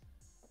today.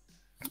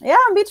 Yeah,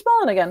 I'm beach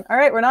balling again. All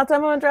right, we're not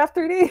demoing Draft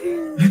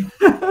 3D.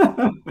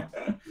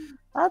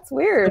 That's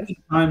weird.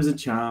 Time's a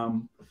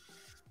charm.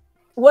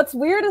 What's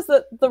weird is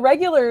that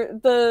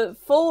the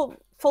full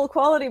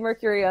quality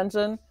Mercury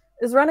engine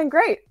is running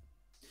great.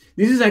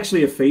 This is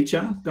actually a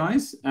feature,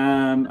 guys.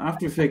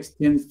 After Effects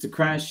tends to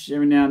crash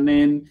every now and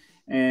then,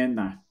 and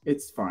no,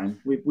 it's fine.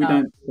 We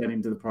don't put that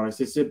into the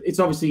process. It's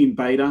obviously in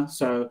beta,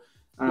 so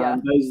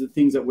those are the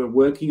things that we're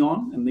working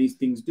on, and these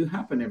things do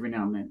happen every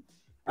now and then.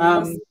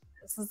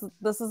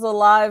 This is a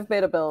live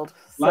beta build.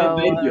 Live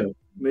beta build.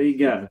 There you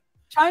go.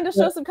 Trying to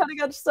show some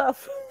cutting edge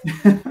stuff.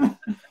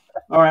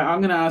 All right, I'm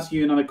going to ask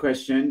you another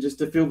question just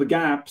to fill the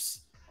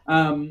gaps.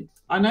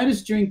 I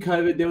noticed during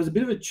COVID there was a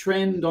bit of a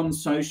trend on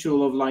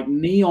social of like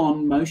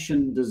neon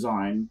motion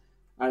design.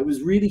 It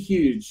was really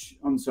huge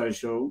on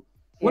social.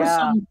 What are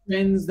some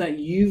trends that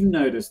you've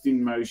noticed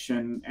in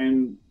motion,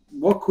 and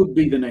what could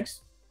be the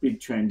next big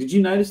trend? Did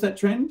you notice that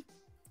trend?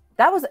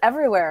 That was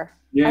everywhere.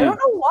 Yeah. I don't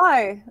know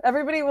why.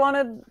 Everybody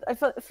wanted, I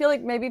feel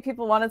like maybe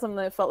people wanted something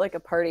that felt like a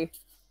party,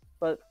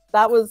 but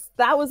that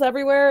was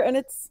everywhere, and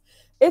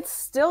it's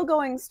still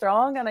going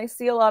strong. And I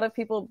see a lot of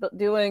people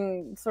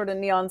doing sort of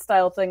neon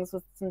style things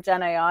with some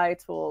Gen AI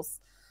tools.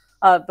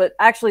 But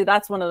actually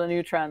that's one of the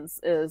new trends,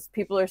 is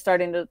people are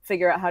starting to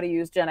figure out how to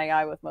use Gen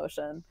AI with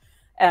motion.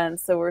 And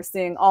so we're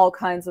seeing all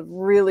kinds of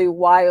really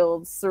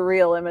wild,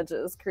 surreal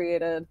images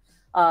created.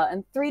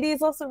 And 3D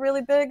is also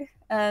really big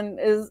and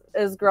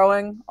is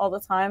growing all the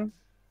time.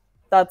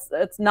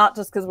 It's not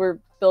just because we're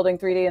building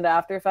 3D into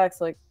After Effects.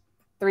 Like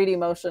 3D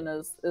motion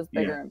is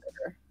bigger and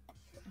bigger.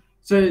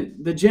 So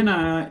the Gen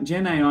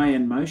AI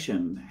and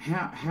motion,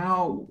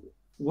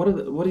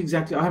 what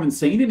exactly? I haven't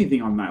seen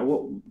anything on that.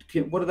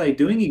 What are they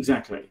doing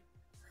exactly?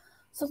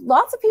 So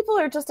lots of people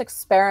are just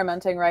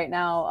experimenting right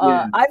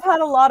now. I've had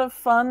a lot of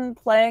fun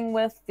playing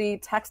with the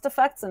text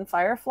effects in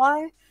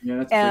Firefly,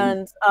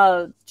 and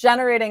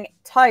generating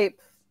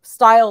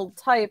styled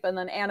type, and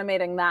then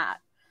animating that.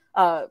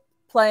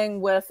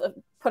 Playing with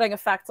putting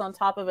effects on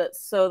top of it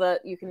so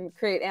that you can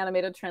create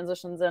animated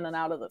transitions in and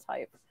out of the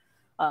type.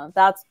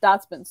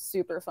 That's been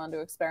super fun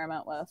to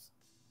experiment with.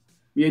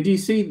 Yeah, do you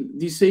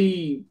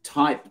see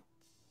type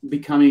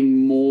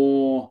becoming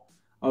more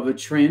of a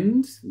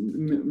trend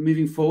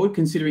moving forward,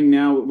 considering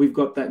now we've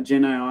got that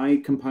Gen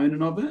AI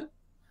component of it?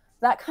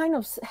 That kind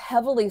of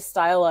heavily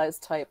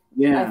stylized type.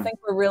 Yeah. I think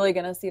we're really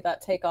going to see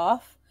that take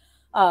off.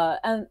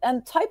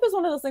 And type is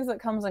one of those things that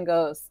comes and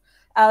goes.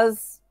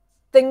 As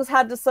things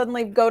had to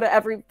suddenly go to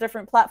every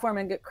different platform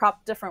and get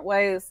cropped different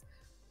ways,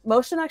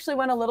 motion actually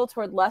went a little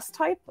toward less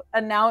type,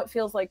 and now it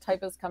feels like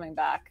type is coming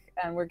back,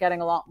 and we're getting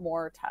a lot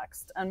more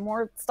text and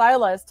more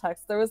stylized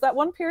text. There was that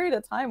one period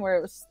of time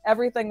where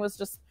everything was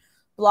just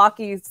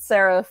blocky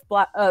sans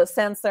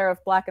serif,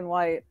 black and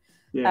white,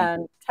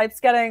 and type's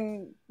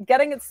getting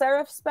its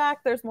serifs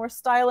back. There's more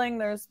styling.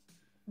 There's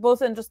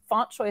both in just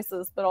font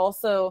choices, but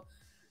also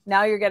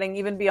now you're getting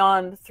even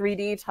beyond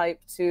 3D type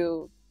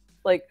to,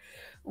 like,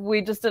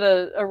 we just did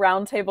a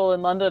round table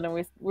in London, and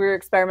we were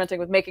experimenting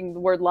with making the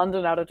word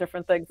London out of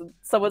different things.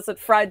 Someone said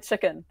fried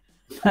chicken,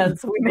 and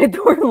so we made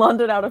the word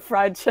London out of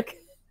fried chicken.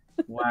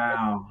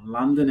 Wow,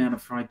 London out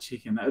of fried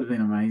chicken. That would have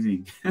been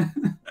amazing.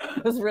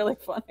 It was really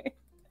funny.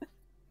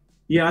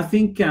 Yeah, I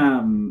think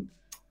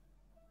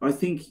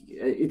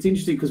it's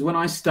interesting because when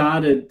I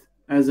started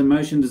as a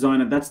motion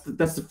designer, that's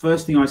the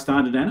first thing I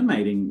started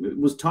animating. It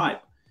was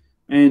type,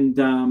 and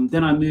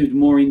then I moved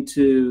more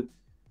into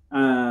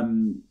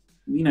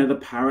the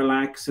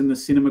parallax and the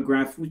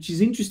cinematograph, which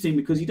is interesting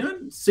because you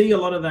don't see a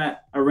lot of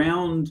that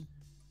around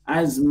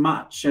as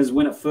much as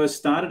when it first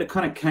started. It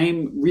kind of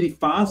came really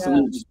fast and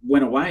then it just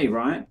went away,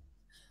 right?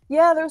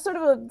 Yeah, there was sort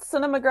of a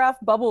cinematograph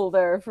bubble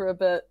there for a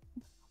bit.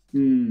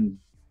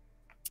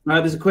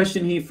 There's a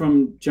question here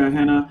from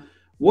Johanna.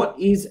 What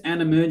is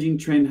an emerging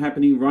trend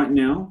happening right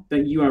now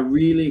that you are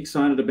really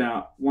excited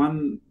about?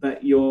 One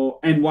that you're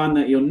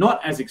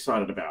not as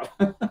excited about.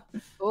 I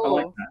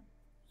like that.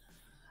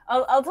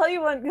 I'll tell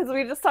you one, because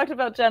we just talked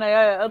about Gen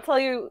AI. I'll tell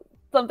you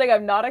something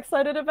I'm not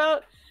excited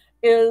about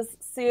is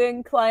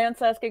seeing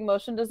clients asking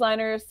motion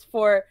designers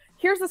for,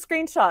 here's a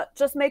screenshot,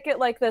 just make it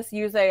like this,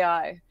 use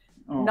AI.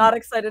 Not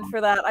excited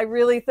for that. I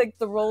really think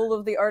the role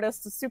of the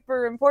artist is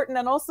super important,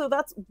 and also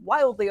that's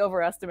wildly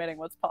overestimating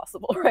what's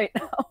possible right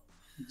now.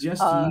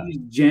 Just use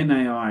Gen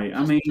AI.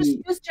 Just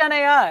use Gen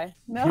AI.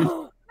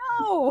 No.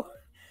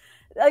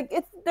 Like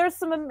there's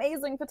some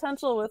amazing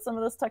potential with some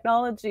of this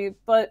technology,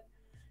 but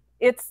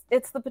it's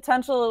the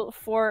potential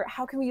for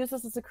how can we use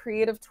this as a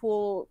creative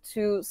tool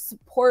to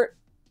support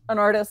an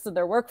artist and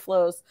their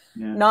workflows,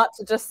 not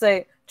to just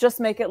say, just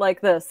make it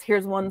like this.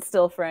 Here's one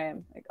still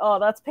frame. Like, oh,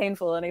 that's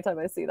painful anytime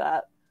I see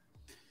that.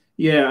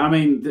 Yeah, I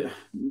mean,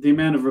 the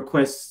amount of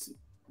requests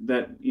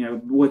that,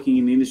 working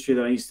in the industry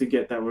that I used to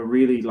get that were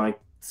really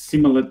like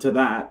similar to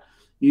that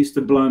used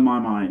to blow my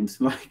mind.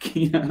 Like,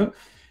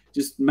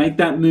 just make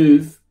that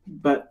move,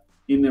 but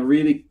in a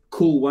really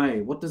cool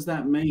way. What does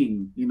that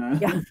mean?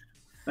 Yeah.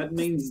 That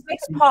means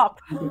it's pop.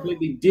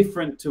 completely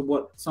different to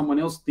what someone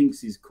else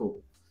thinks is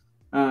cool.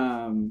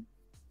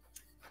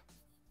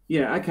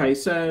 Yeah, okay.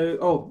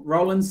 So,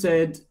 Roland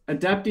said,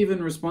 adaptive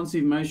and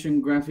responsive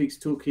motion graphics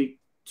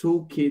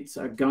toolkits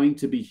are going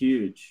to be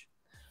huge.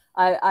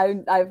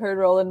 I've heard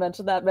Roland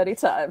mention that many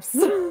times.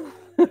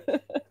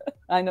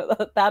 I know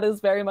that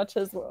is very much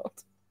his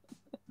world.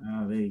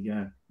 There there you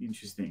go.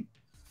 Interesting.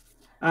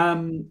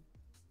 All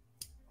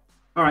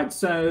right,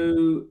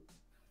 so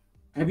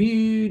have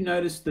you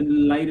noticed the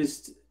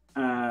latest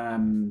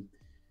update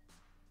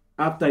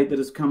that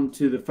has come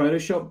to the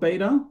Photoshop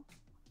beta,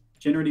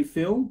 generative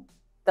fill?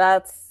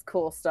 That's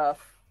cool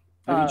stuff.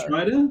 Have you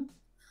tried it?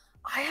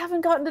 I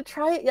haven't gotten to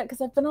try it yet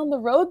because I've been on the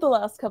road the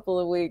last couple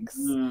of weeks,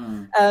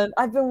 and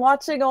I've been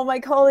watching all my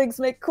colleagues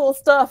make cool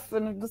stuff,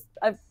 and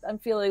I'm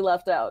feeling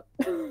left out.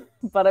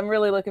 But I'm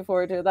really looking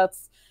forward to it.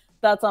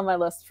 That's on my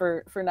list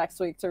for next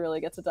week to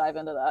really get to dive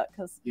into that,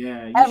 because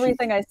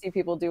everything I see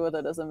people do with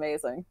it is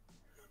amazing.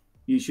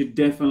 You should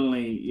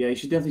definitely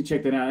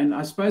check that out. And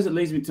I suppose it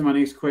leads me to my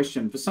next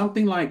question. For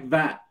something like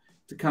that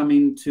to come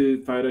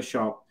into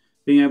Photoshop,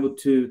 being able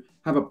to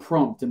have a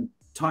prompt and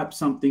type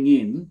something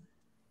in,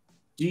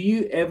 do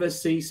you ever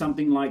see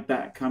something like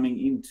that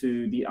coming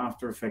into the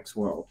After Effects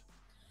world?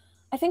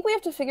 I think we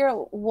have to figure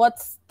out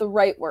what's the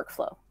right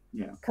workflow.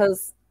 Yeah.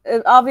 Because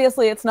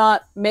obviously it's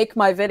not make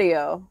my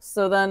video.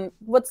 So then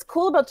what's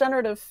cool about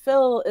generative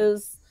fill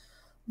is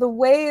the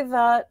way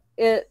that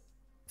it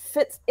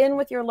fits in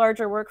with your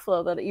larger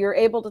workflow, that you're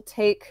able to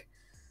take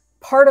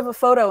part of a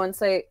photo and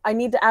say, I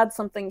need to add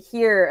something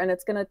here, and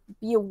it's going to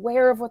be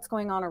aware of what's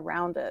going on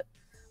around it.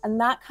 And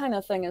that kind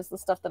of thing is the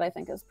stuff that I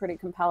think is pretty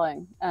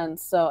compelling. And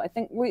so I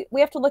think we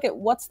have to look at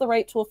what's the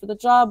right tool for the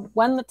job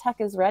when the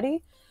tech is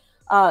ready.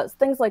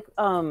 Things like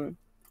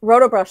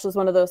RotoBrush is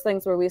one of those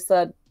things where we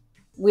said,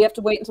 we have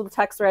to wait until the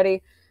tech's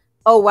ready.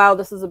 Oh, wow,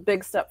 this is a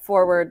big step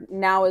forward.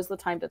 Now is the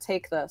time to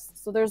take this.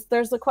 So there's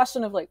the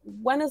question of like,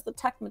 when is the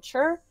tech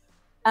mature,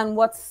 and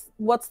what's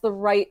the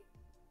right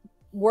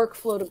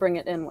workflow to bring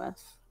it in with,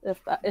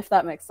 if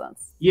that makes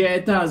sense. Yeah,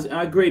 it does.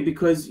 I agree,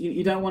 because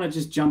you don't want to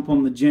just jump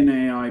on the Gen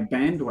AI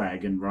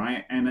bandwagon,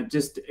 right? And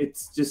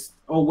it's just,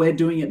 oh, we're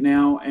doing it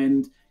now,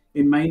 and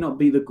it may not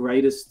be the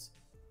greatest.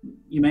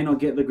 You may not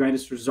get the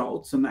greatest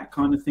results and that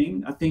kind of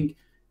thing. I think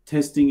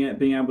testing it,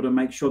 being able to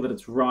make sure that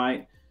it's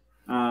right,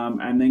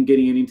 and then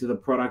getting it into the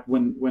product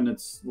when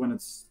it's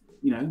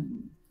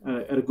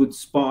at a good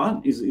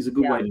spot is a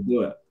good way to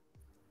do it.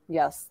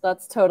 Yes,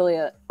 that's totally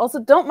it. Also,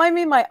 don't mind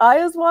me, my eye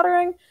is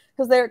watering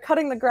because they're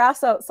cutting the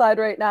grass outside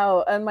right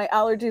now and my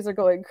allergies are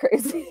going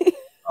crazy.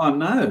 Oh,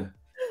 no.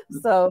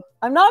 So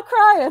I'm not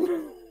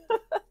crying.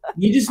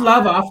 You just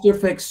love After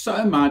Effects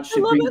so much. I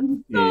love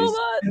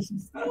it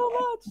so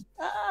much.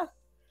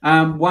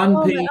 My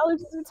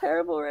allergies are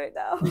terrible right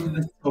now.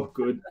 That's not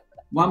good.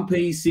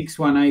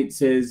 1P618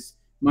 says,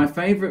 my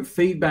favorite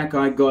feedback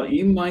I got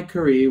in my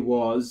career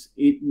was,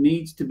 it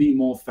needs to be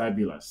more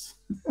fabulous.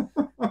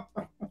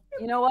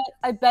 You know what?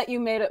 I bet you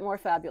made it more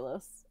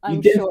fabulous.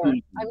 I'm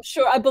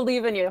sure. I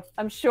believe in you.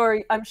 I'm sure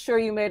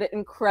you made it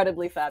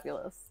incredibly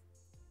fabulous.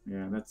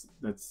 Yeah,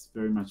 that's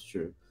very much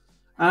true.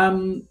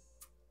 I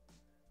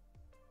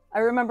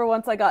remember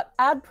once I got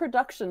add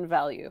production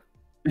value.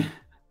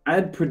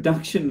 Add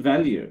production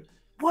value.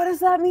 What does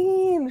that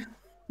mean?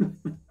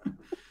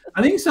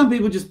 I think some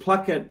people just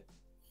pluck at,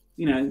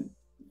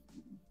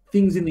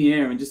 things in the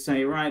air and just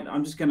say, right,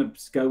 I'm just going to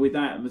go with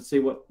that and let's see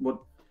what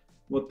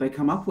they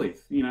come up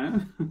with,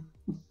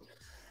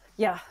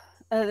 Yeah,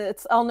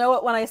 I'll know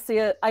it when I see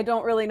it. I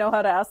don't really know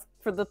how to ask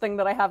for the thing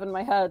that I have in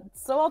my head,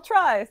 so I'll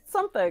try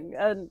something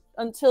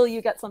until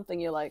you get something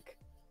you like.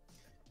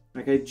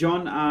 Okay,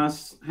 John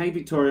asks, hey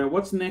Victoria,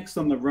 what's next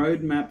on the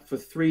roadmap for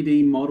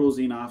 3D models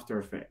in After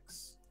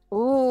Effects?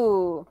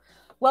 Ooh,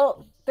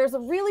 well, there's a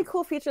really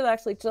cool feature that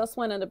actually just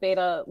went into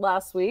beta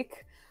last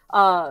week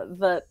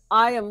that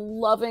I am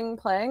loving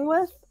playing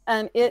with,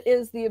 and it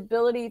is the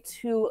ability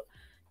to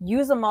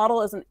use a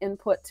model as an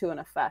input to an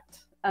effect.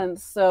 And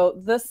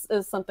so this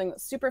is something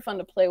that's super fun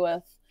to play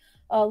with.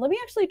 Let me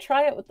actually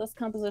try it with this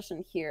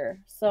composition here.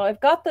 So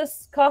I've got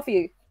this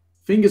coffee.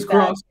 Fingers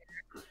crossed.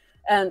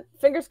 And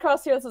fingers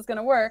crossed here this is going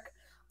to work.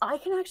 I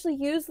can actually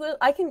use this.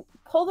 I can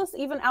pull this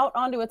even out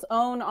onto its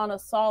own on a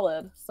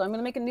solid. So I'm going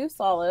to make a new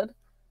solid.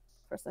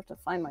 First I have to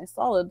find my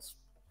solids,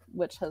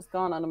 which has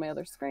gone onto my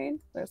other screen.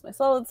 There's my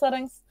solid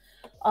settings.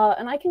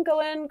 And I can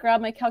go in,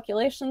 grab my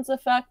calculations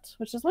effect,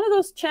 which is one of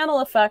those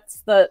channel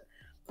effects that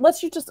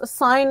lets you just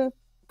assign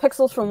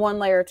pixels from one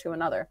layer to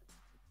another.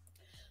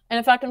 And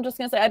in fact, I'm just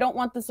going to say, I don't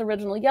want this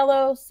original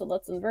yellow, so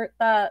let's invert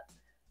that.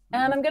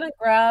 And I'm going to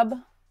grab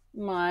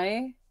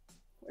my,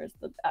 where's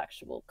the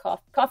actual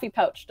coffee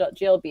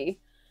pouch.glb.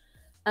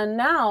 And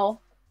now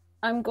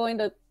I'm going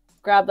to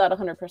grab that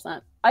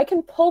 100%. I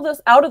can pull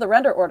this out of the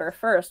render order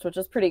first, which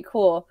is pretty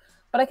cool,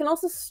 but I can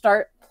also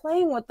start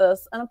playing with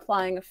this and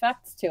applying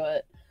effects to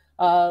it.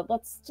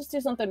 Let's just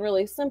do something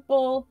really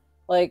simple.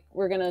 Like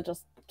we're going to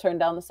just turn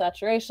down the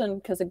saturation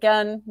because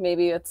again,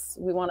 maybe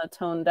we want to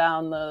tone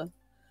down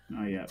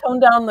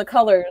the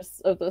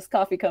colors of this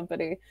coffee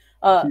company.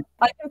 I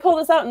can pull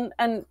this out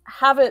and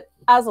have it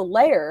as a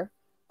layer,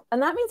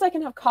 and that means I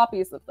can have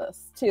copies of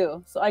this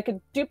too. So I could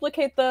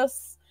duplicate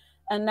this,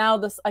 and now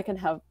I can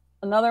have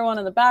another one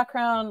in the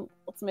background.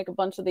 Let's make a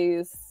bunch of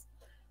these.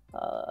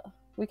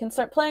 We can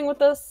start playing with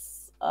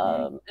this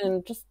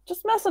and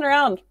just messing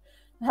around.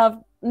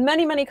 Have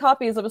many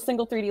copies of a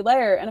single 3D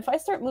layer, and if I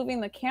start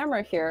moving the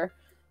camera here,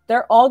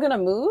 they're all going to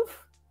move.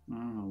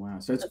 Oh, wow.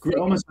 So it's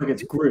almost like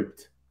it's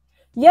grouped.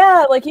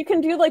 Yeah, like you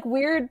can do like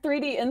weird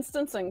 3D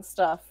instancing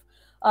stuff.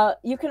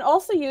 You can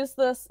also use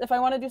this if I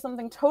want to do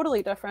something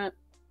totally different.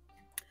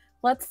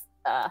 Let's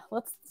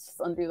just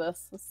undo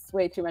this. This is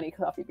way too many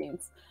coffee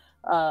beans.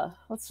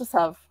 Let's just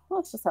have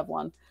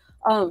one.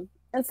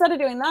 Instead of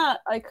doing that,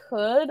 I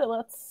could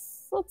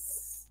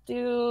let's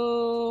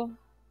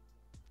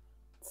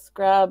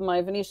grab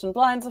my Venetian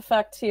blinds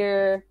effect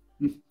here.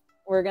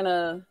 We're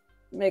gonna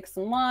make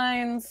some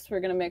lines. We're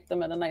gonna make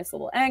them at a nice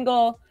little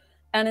angle.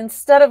 And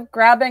instead of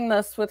grabbing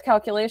this with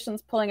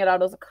calculations, pulling it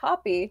out as a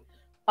copy,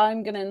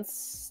 I'm gonna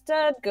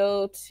instead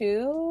go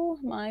to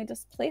my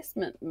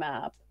displacement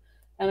map.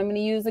 And I'm gonna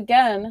use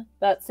again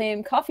that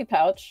same coffee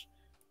pouch,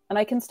 and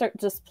I can start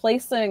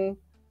displacing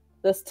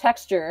this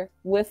texture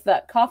with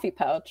that coffee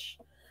pouch.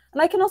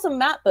 And I can also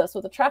mat this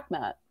with a track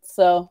mat.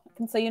 So I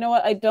can say, you know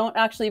what, I don't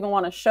actually even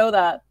want to show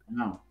that,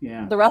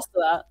 the rest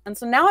of that. And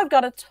so now I've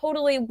got a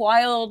totally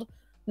wild,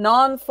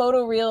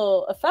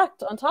 non-photoreal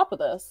effect on top of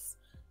this.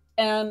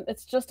 And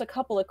it's just a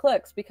couple of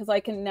clicks because I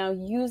can now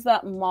use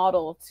that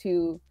model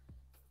to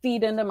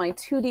feed into my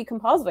 2D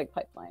compositing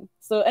pipeline.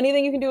 So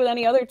anything you can do with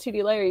any other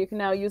 2D layer, you can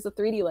now use a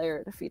 3D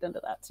layer to feed into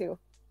that too.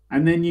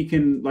 And then you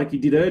can, like you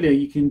did earlier,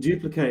 you can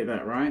duplicate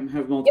that, right? And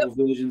have multiple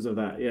versions of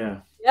that,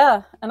 yeah.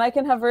 Yeah, and I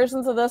can have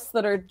versions of this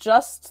that are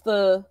just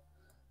the,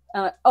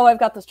 I've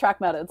got this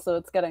track matted, so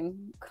it's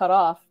getting cut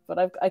off,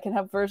 but I can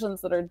have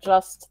versions that are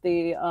just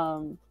the,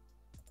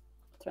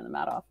 turn the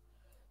mat off,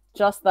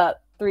 just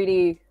that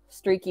 3D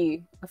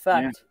streaky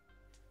effect.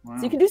 Yeah. Wow.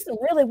 So you can do some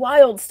really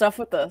wild stuff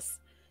with this.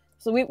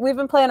 So we've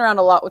been playing around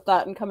a lot with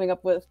that and coming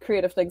up with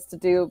creative things to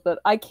do, but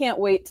I can't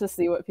wait to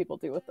see what people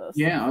do with this.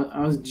 Yeah, I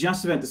was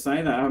just about to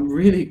say that. I'm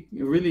really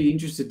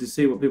interested to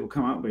see what people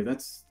come up with.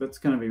 That's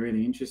going to be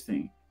really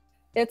interesting.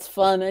 It's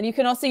fun, and you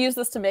can also use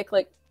this to make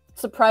like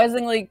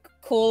surprisingly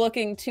cool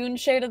looking toon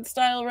shaded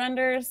style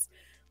renders.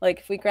 Like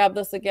if we grab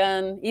this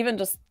again, even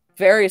just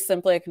very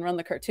simply, I can run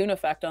the cartoon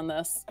effect on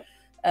this,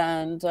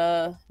 and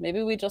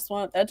maybe we just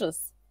want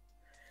edges.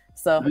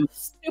 So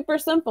super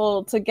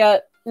simple to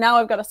get. Now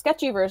I've got a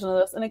sketchy version of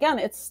this, and again,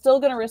 it's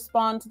still going to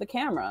respond to the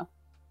camera.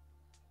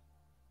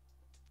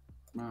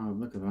 Wow,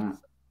 look at that.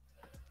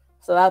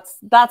 So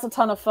that's a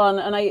ton of fun,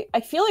 and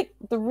I feel like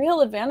the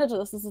real advantage of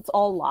this is it's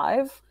all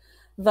live,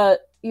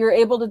 that you're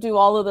able to do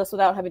all of this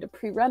without having to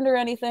pre-render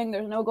anything.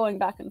 There's no going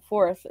back and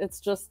forth. It's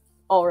just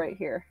all right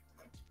here.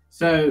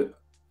 So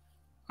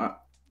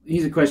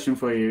here's a question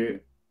for you.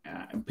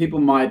 People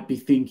might be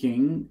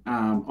thinking,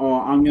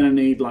 oh, I'm going to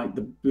need like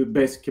the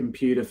best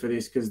computer for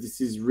this because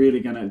this is really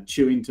going to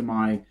chew into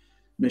my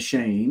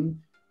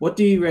machine. What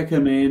do you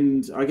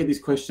recommend? I get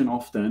this question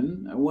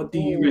often. What do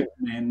you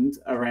recommend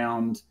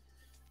around,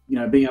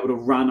 being able to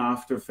run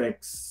After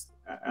Effects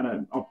at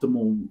an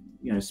optimal,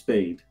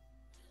 speed?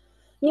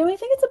 I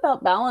think it's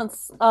about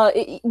balance.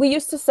 We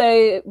used to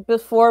say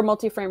before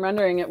multi-frame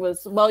rendering, it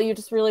was, well, you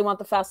just really want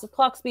the fastest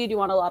clock speed. You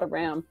want a lot of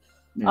RAM.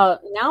 Yeah.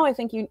 Now I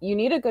think you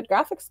need a good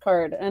graphics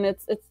card, and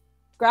it's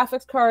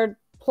graphics card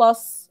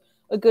plus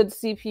a good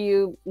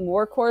CPU.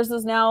 More cores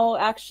is now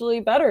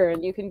actually better,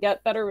 and you can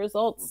get better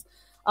results.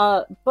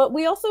 But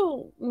we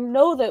also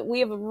know that we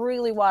have a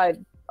really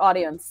wide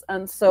audience,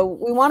 and so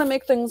we want to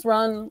make things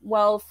run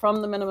well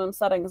from the minimum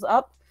settings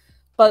up.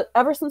 But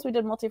ever since we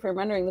did multi-frame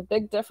rendering, the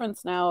big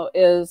difference now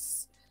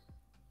is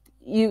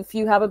if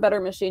you have a better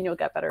machine, you'll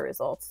get better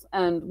results.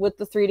 And with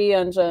the 3D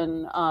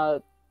engine,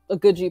 a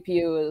good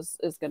GPU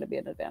is going to be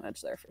an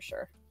advantage there for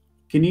sure.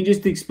 Can you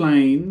just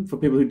explain for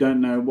people who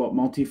don't know what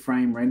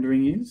multi-frame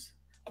rendering is?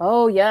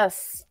 Oh,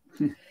 yes.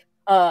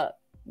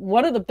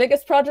 One of the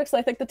biggest projects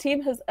I think the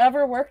team has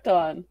ever worked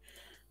on.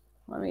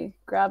 Let me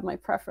grab my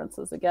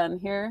preferences again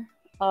here.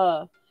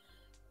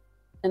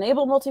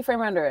 Enable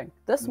multi-frame rendering.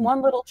 This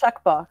one little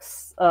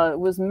checkbox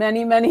was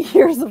many, many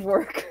years of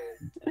work.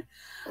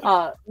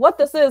 What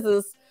this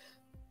is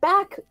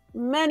back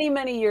many,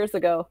 many years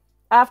ago,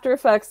 After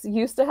Effects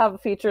used to have a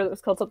feature that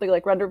was called something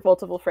like render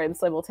multiple frames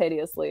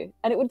simultaneously.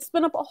 And it would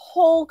spin up a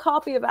whole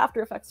copy of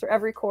After Effects for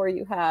every core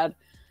you had.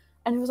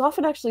 And it was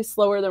often actually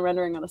slower than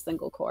rendering on a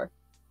single core.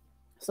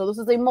 So this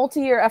is a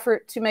multi-year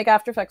effort to make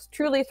After Effects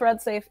truly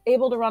thread safe,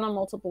 able to run on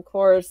multiple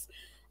cores,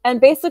 and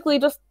basically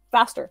just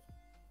faster.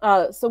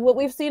 So what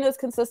we've seen is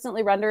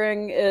consistently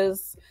rendering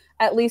is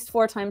at least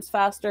 4 times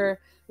faster.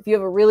 If you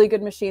have a really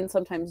good machine,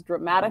 sometimes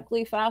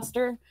dramatically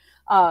faster.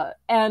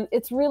 And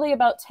it's really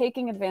about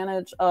taking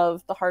advantage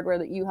of the hardware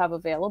that you have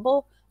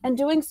available and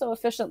doing so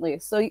efficiently.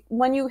 So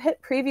when you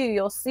hit preview,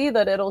 you'll see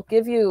that it'll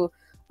give you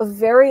a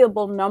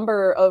variable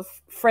number of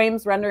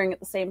frames rendering at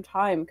the same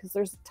time, because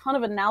there's a ton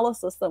of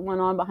analysis that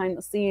went on behind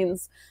the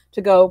scenes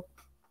to go,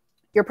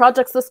 your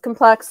project's this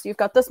complex, you've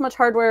got this much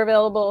hardware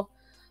available.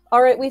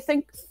 All right, we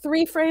think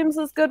 3 frames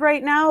is good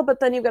right now, but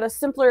then you've got a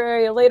simpler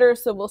area later,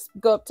 so we'll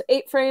go up to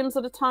 8 frames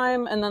at a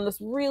time, and then this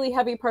really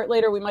heavy part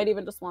later, we might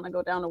even just want to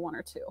go down to 1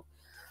 or 2.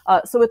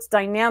 So it's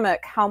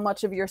dynamic how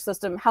much of your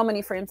system, how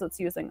many frames it's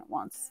using at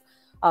once.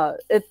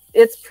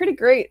 It's pretty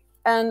great.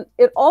 And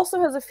it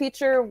also has a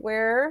feature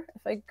where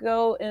if I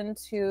go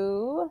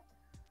into,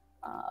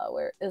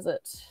 where is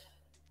it?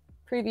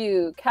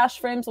 Preview, cache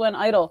frames when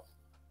idle.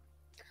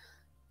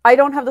 I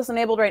don't have this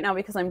enabled right now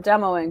because I'm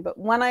demoing, but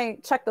when I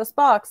check this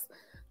box,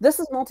 this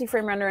is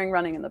multi-frame rendering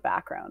running in the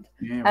background.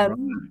 Yeah, and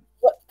right.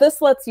 what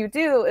this lets you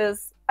do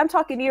is, I'm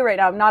talking to you right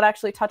now, I'm not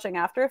actually touching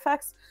After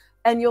Effects,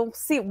 and you'll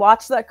see,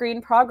 watch that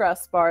green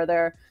progress bar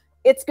there.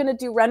 It's going to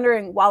do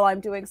rendering while I'm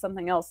doing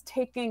something else,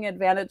 taking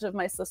advantage of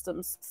my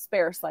system's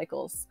spare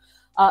cycles.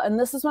 And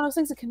this is one of those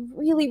things that can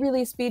really,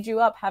 really speed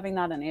you up having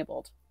that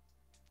enabled.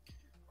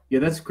 Yeah,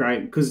 that's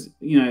great because,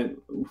 you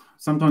know,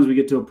 sometimes we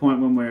get to a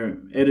point when we're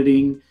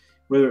editing,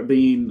 whether it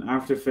be in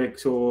After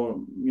Effects or,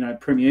 you know,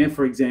 Premiere,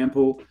 for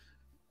example,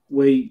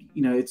 we,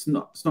 you know, it's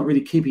not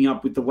really keeping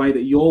up with the way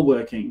that you're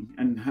working,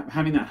 and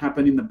having that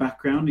happen in the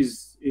background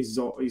is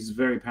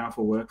very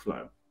powerful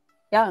workflow.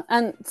 Yeah,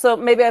 and so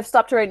maybe I've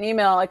stopped to write an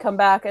email, I come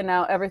back and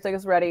now everything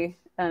is ready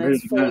and Ready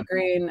it's to fully go.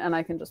 green and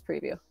I can just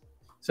preview.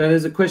 So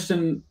there's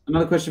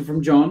another question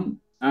from John.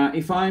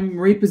 If I'm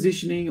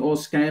repositioning or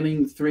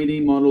scaling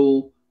 3D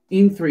model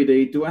in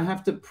 3D, do I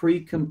have to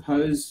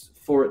pre-compose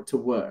for it to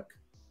work?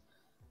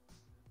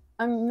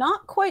 I'm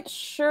not quite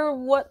sure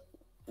what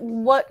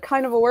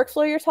kind of a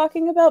workflow you're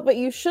talking about, but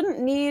you shouldn't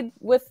need,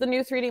 with the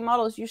new 3D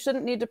models, you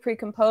shouldn't need to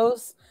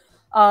pre-compose.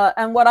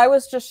 And what I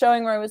was just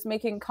showing where I was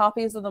making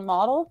copies of the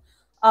model,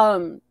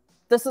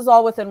 this is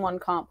all within one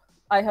comp.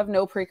 I have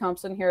no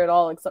pre-comps in here at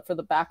all except for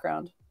the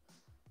background.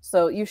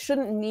 So you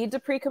shouldn't need to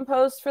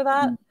pre-compose for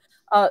that.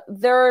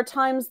 There are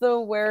times,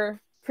 though,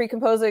 where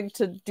pre-composing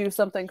to do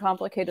something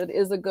complicated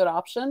is a good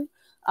option,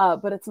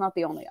 but it's not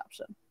the only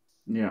option.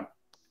 Yeah.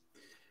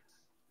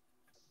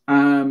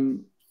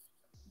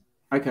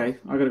 Okay,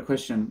 I got a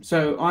question.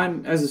 So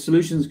I'm, as a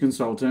solutions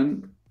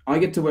consultant, I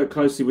get to work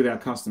closely with our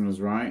customers,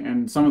 right?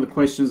 And some of the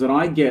questions that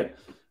I get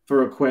for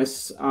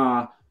requests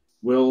are,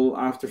 will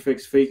After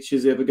Effects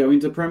features ever go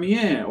into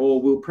Premiere?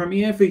 Or will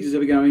Premiere features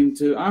ever go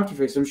into After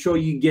Effects? I'm sure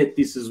you get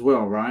this as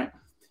well, right?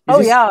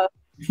 Yeah.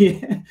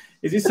 Yeah.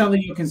 Is this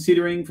something you're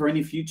considering for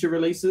any future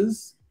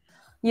releases?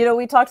 You know,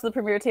 we talk to the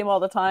Premiere team all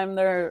the time.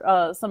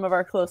 They're some of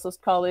our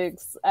closest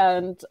colleagues.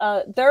 And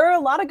there are a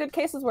lot of good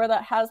cases where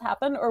that has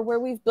happened, or where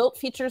we've built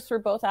features for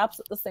both apps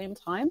at the same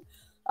time.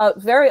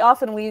 Very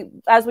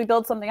often, as we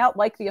build something out,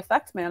 like the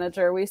Effect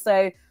Manager, we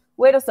say,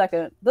 wait a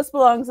second, this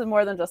belongs in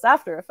more than just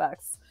After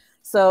Effects.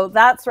 So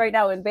that's right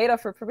now in beta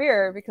for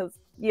Premiere because,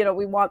 you know,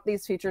 we want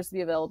these features to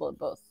be available in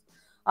both.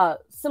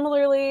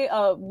 Similarly,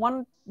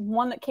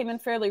 one that came in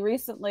fairly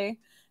recently,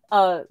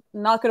 not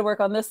going to work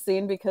on this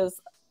scene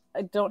because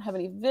I don't have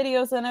any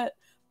videos in it,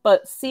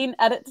 but scene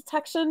edit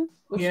detection,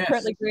 which is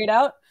currently grayed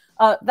out.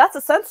 That's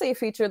a Sensei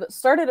feature that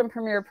started in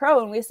Premiere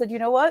Pro, and we said, you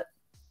know what?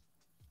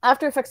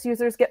 After Effects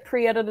users get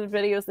pre-edited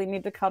videos they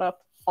need to cut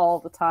up all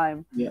the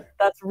time. Yeah.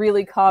 That's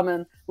really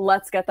common.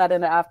 Let's get that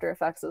into After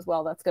Effects as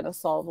well. That's going to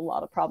solve a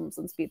lot of problems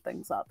and speed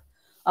things up.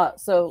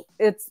 So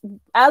it's,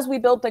 as we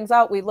build things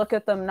out, we look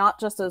at them not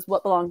just as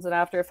what belongs in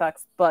After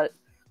Effects, but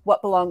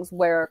what belongs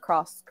where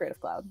across Creative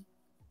Cloud.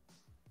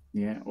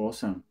 Yeah,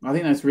 awesome. I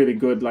think that's really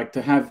good. Like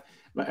to have,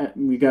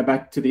 we go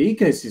back to the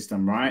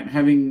ecosystem, right?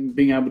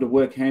 Being able to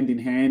work hand in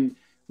hand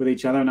with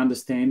each other and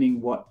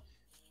understanding what,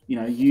 you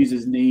know,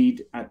 users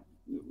need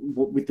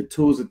with the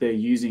tools that they're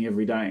using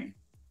every day.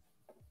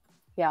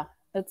 Yeah,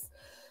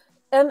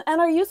 and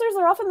our users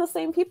are often the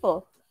same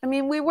people. I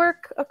mean, we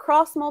work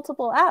across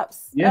multiple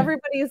apps. Yeah.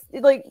 Everybody's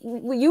like,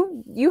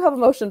 you have a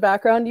motion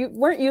background. You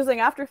weren't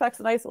using After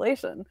Effects in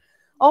isolation.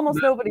 Almost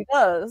nobody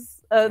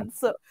does. And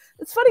so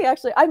it's funny,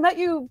 actually. I met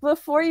you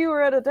before you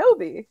were at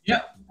Adobe.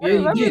 Yeah, I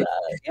remember you did.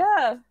 That.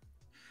 Yeah.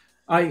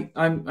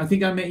 I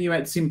think I met you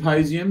at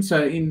Symposium.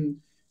 So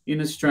in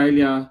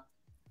Australia,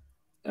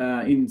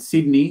 in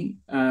Sydney,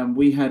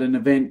 we had an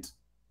event,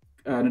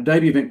 an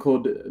Adobe event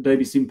called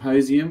Adobe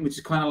Symposium, which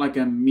is kind of like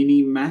a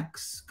mini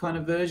Max kind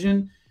of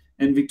version.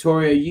 And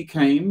Victoria, you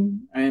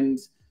came, and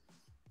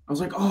I was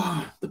like,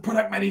 oh, the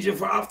product manager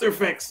for After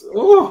Effects.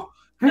 Oh,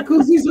 how cool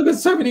is this? I've got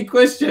so many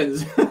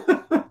questions.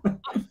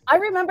 I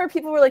remember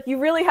people were like, you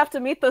really have to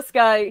meet this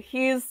guy.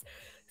 He's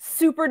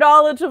super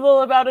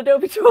knowledgeable about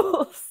Adobe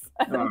tools.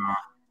 And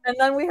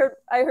then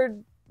I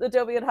heard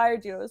Adobe had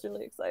hired you. I was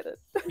really excited.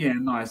 Yeah,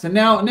 nice. And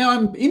now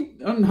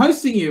I'm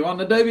hosting you on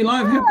Adobe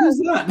Live. Yeah. How cool is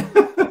that?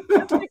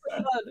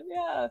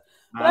 Yeah.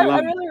 But I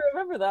really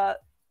remember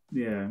that.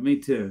 Yeah, me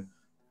too.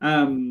 All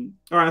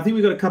right, I think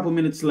we've got a couple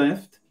minutes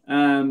left.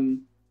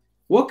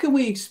 What can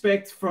we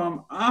expect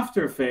from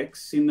After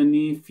Effects in the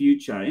near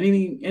future?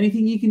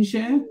 Anything you can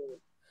share?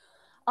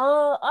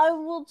 I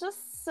will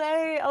just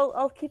say,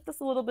 I'll keep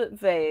this a little bit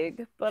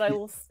vague, but I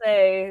will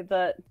say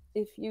that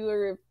if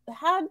you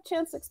had a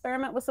chance to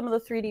experiment with some of the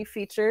 3D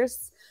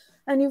features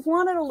and you've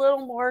wanted a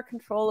little more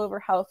control over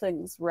how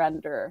things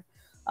render,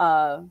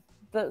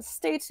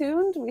 stay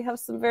tuned. We have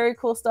some very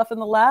cool stuff in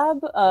the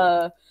lab.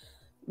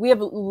 We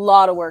have a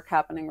lot of work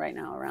happening right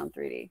now around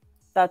 3D.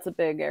 That's a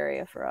big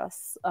area for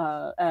us.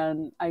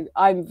 And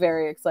I'm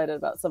very excited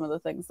about some of the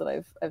things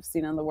that I've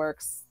seen in the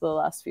works the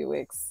last few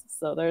weeks.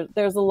 So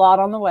there's a lot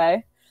on the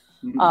way.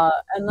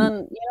 And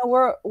then, you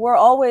know, we're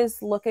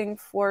always looking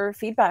for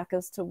feedback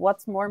as to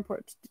what's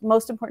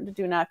most important to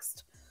do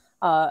next.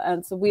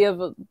 And so we have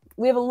a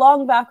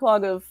long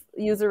backlog of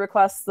user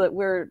requests that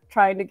we're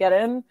trying to get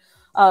in.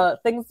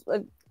 Things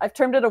I've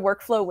termed it a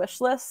workflow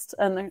wish list,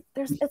 and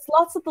it's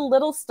lots of the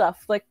little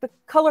stuff, like the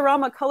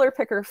Colorama color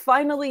picker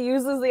finally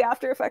uses the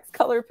After Effects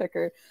color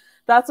picker.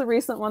 That's a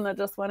recent one that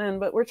just went in,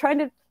 but we're trying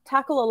to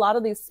tackle a lot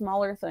of these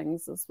smaller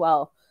things as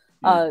well.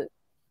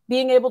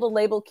 Being able to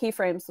label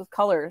keyframes with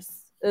colors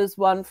is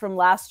one from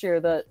last year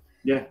that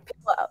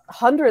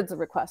hundreds of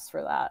requests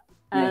for that.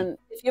 And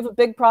if you have a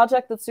big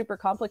project that's super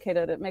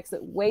complicated, it makes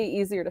it way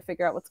easier to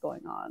figure out what's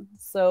going on.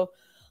 So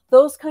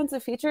those kinds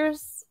of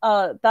features,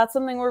 that's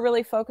something we're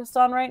really focused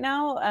on right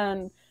now,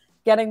 and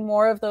getting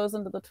more of those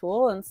into the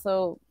tool. And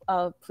so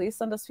please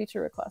send us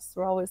feature requests.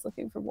 We're always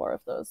looking for more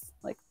of those,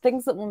 like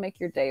things that will make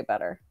your day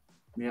better.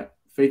 Yeah,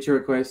 feature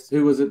requests.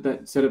 Who was it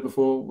that said it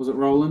before? Was it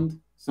Roland?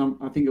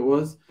 I think it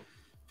was.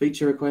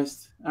 Feature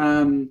request.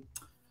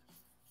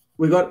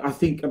 We got, I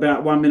think,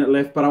 about 1 minute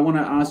left, but I want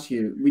to ask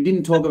you, we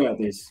didn't talk about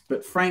this,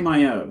 but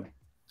Frame.io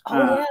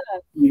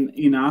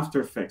in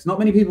After Effects. Not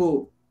many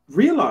people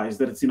realize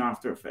that it's in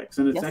After Effects,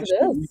 and it's actually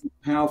a really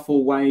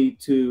powerful way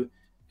to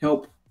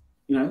help,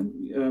 you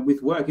know,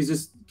 with work.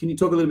 Can you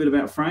talk a little bit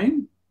about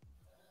Frame?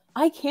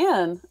 I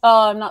can.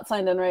 I'm not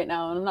signed in right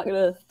now, and I'm not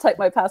going to type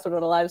my password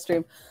on a live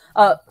stream.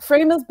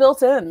 Frame is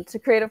built in to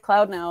Creative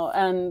Cloud now,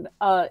 and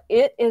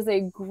it is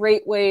a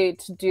great way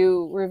to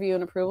do review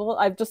and approval.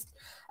 I've just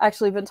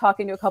actually been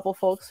talking to a couple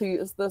folks who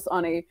use this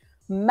on a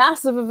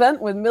massive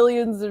event with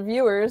millions of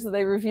viewers.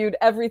 They reviewed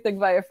everything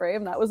via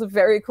Frame. That was a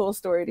very cool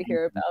story to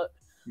hear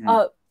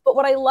about. But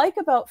what I like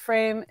about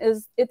Frame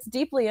is it's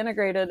deeply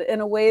integrated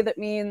in a way that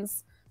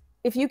means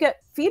if you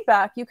get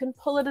feedback, you can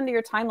pull it into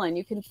your timeline.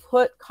 You can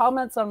put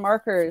comments on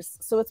markers.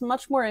 So it's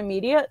much more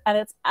immediate, and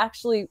it's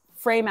actually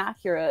frame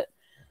accurate,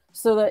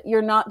 so that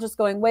you're not just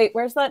going, wait,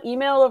 where's that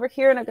email over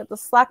here? And I've got the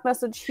Slack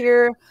message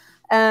here,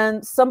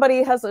 and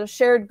somebody has a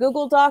shared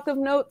Google Doc of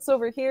notes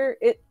over here.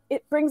 It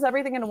brings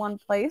everything into one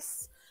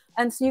place.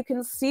 And so you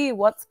can see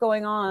what's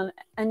going on,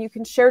 and you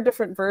can share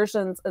different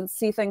versions and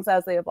see things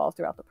as they evolve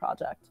throughout the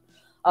project.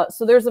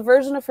 So there's a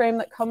version of Frame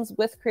that comes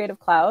with Creative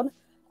Cloud.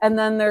 And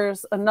then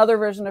there's another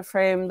version of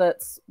Frame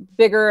that's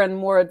bigger and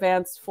more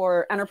advanced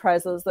for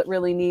enterprises that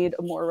really need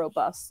a more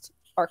robust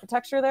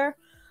architecture there.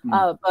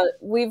 But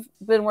we've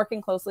been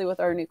working closely with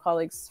our new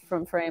colleagues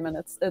from Frame, and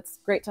it's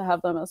great to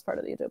have them as part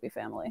of the Adobe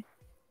family.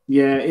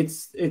 Yeah,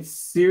 it's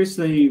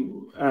seriously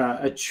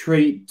a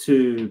treat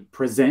to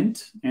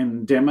present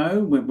and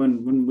demo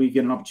when we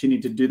get an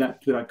opportunity to do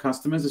that to our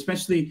customers,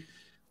 especially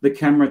the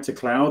camera to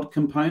cloud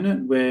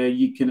component, where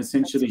you can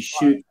essentially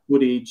shoot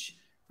footage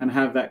and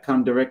have that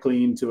come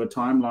directly into a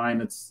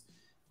timeline.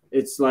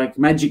 It's like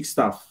magic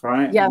stuff,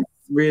 right? Yeah.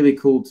 It's really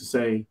cool to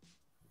see.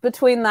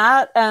 Between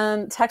that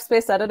and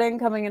text-based editing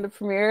coming into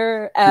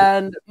Premiere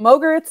and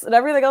Mogerts and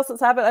everything else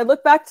that's happened, I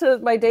look back to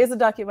my days of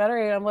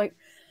documentary and I'm like,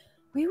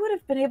 we would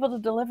have been able to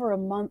deliver a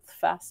month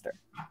faster.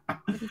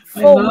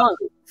 Full month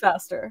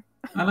faster.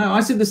 I know.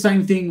 I said the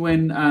same thing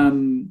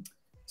when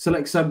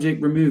Select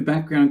Subject Remove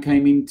Background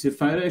came into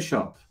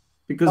Photoshop.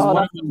 Because one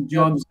of my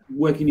jobs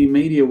working in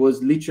media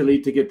was literally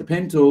to get the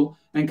pen tool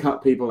and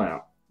cut people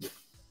out.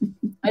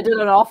 I did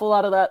an awful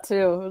lot of that too.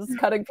 It was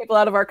cutting people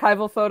out of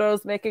archival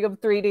photos, making them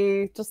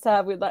 3D, just to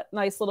have that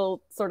nice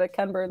little sort of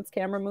Ken Burns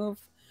camera move.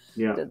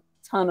 Yeah. Did a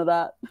ton of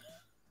that.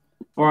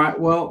 All right.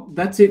 Well,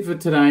 that's it for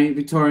today,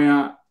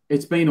 Victoria.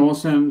 It's been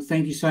awesome.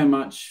 Thank you so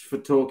much for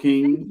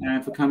talking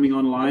and for coming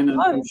online.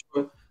 And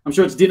I'm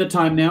sure it's dinner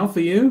time now for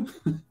you.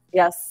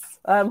 Yes,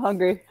 I'm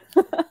hungry.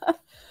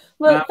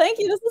 But thank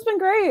you. This has been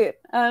great.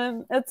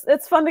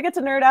 It's fun to get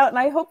to nerd out, and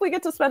I hope we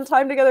get to spend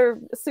time together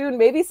soon,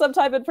 maybe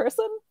sometime in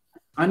person.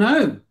 I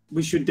know.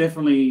 We should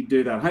definitely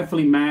do that.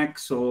 Hopefully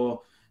Max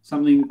or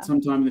something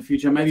sometime in the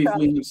future. Maybe if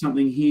we have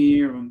something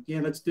here.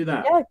 Let's do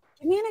that. Yeah,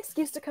 give me an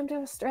excuse to come to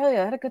Australia.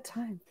 I had a good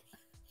time.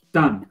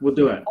 Done. We'll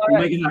do it.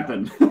 We'll make it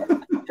happen.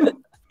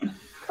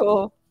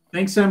 Cool.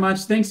 Thanks so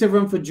much. Thanks,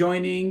 everyone, for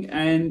joining,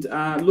 and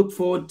look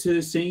forward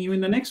to seeing you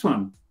in the next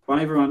one.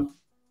 Bye, everyone.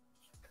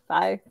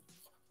 Bye.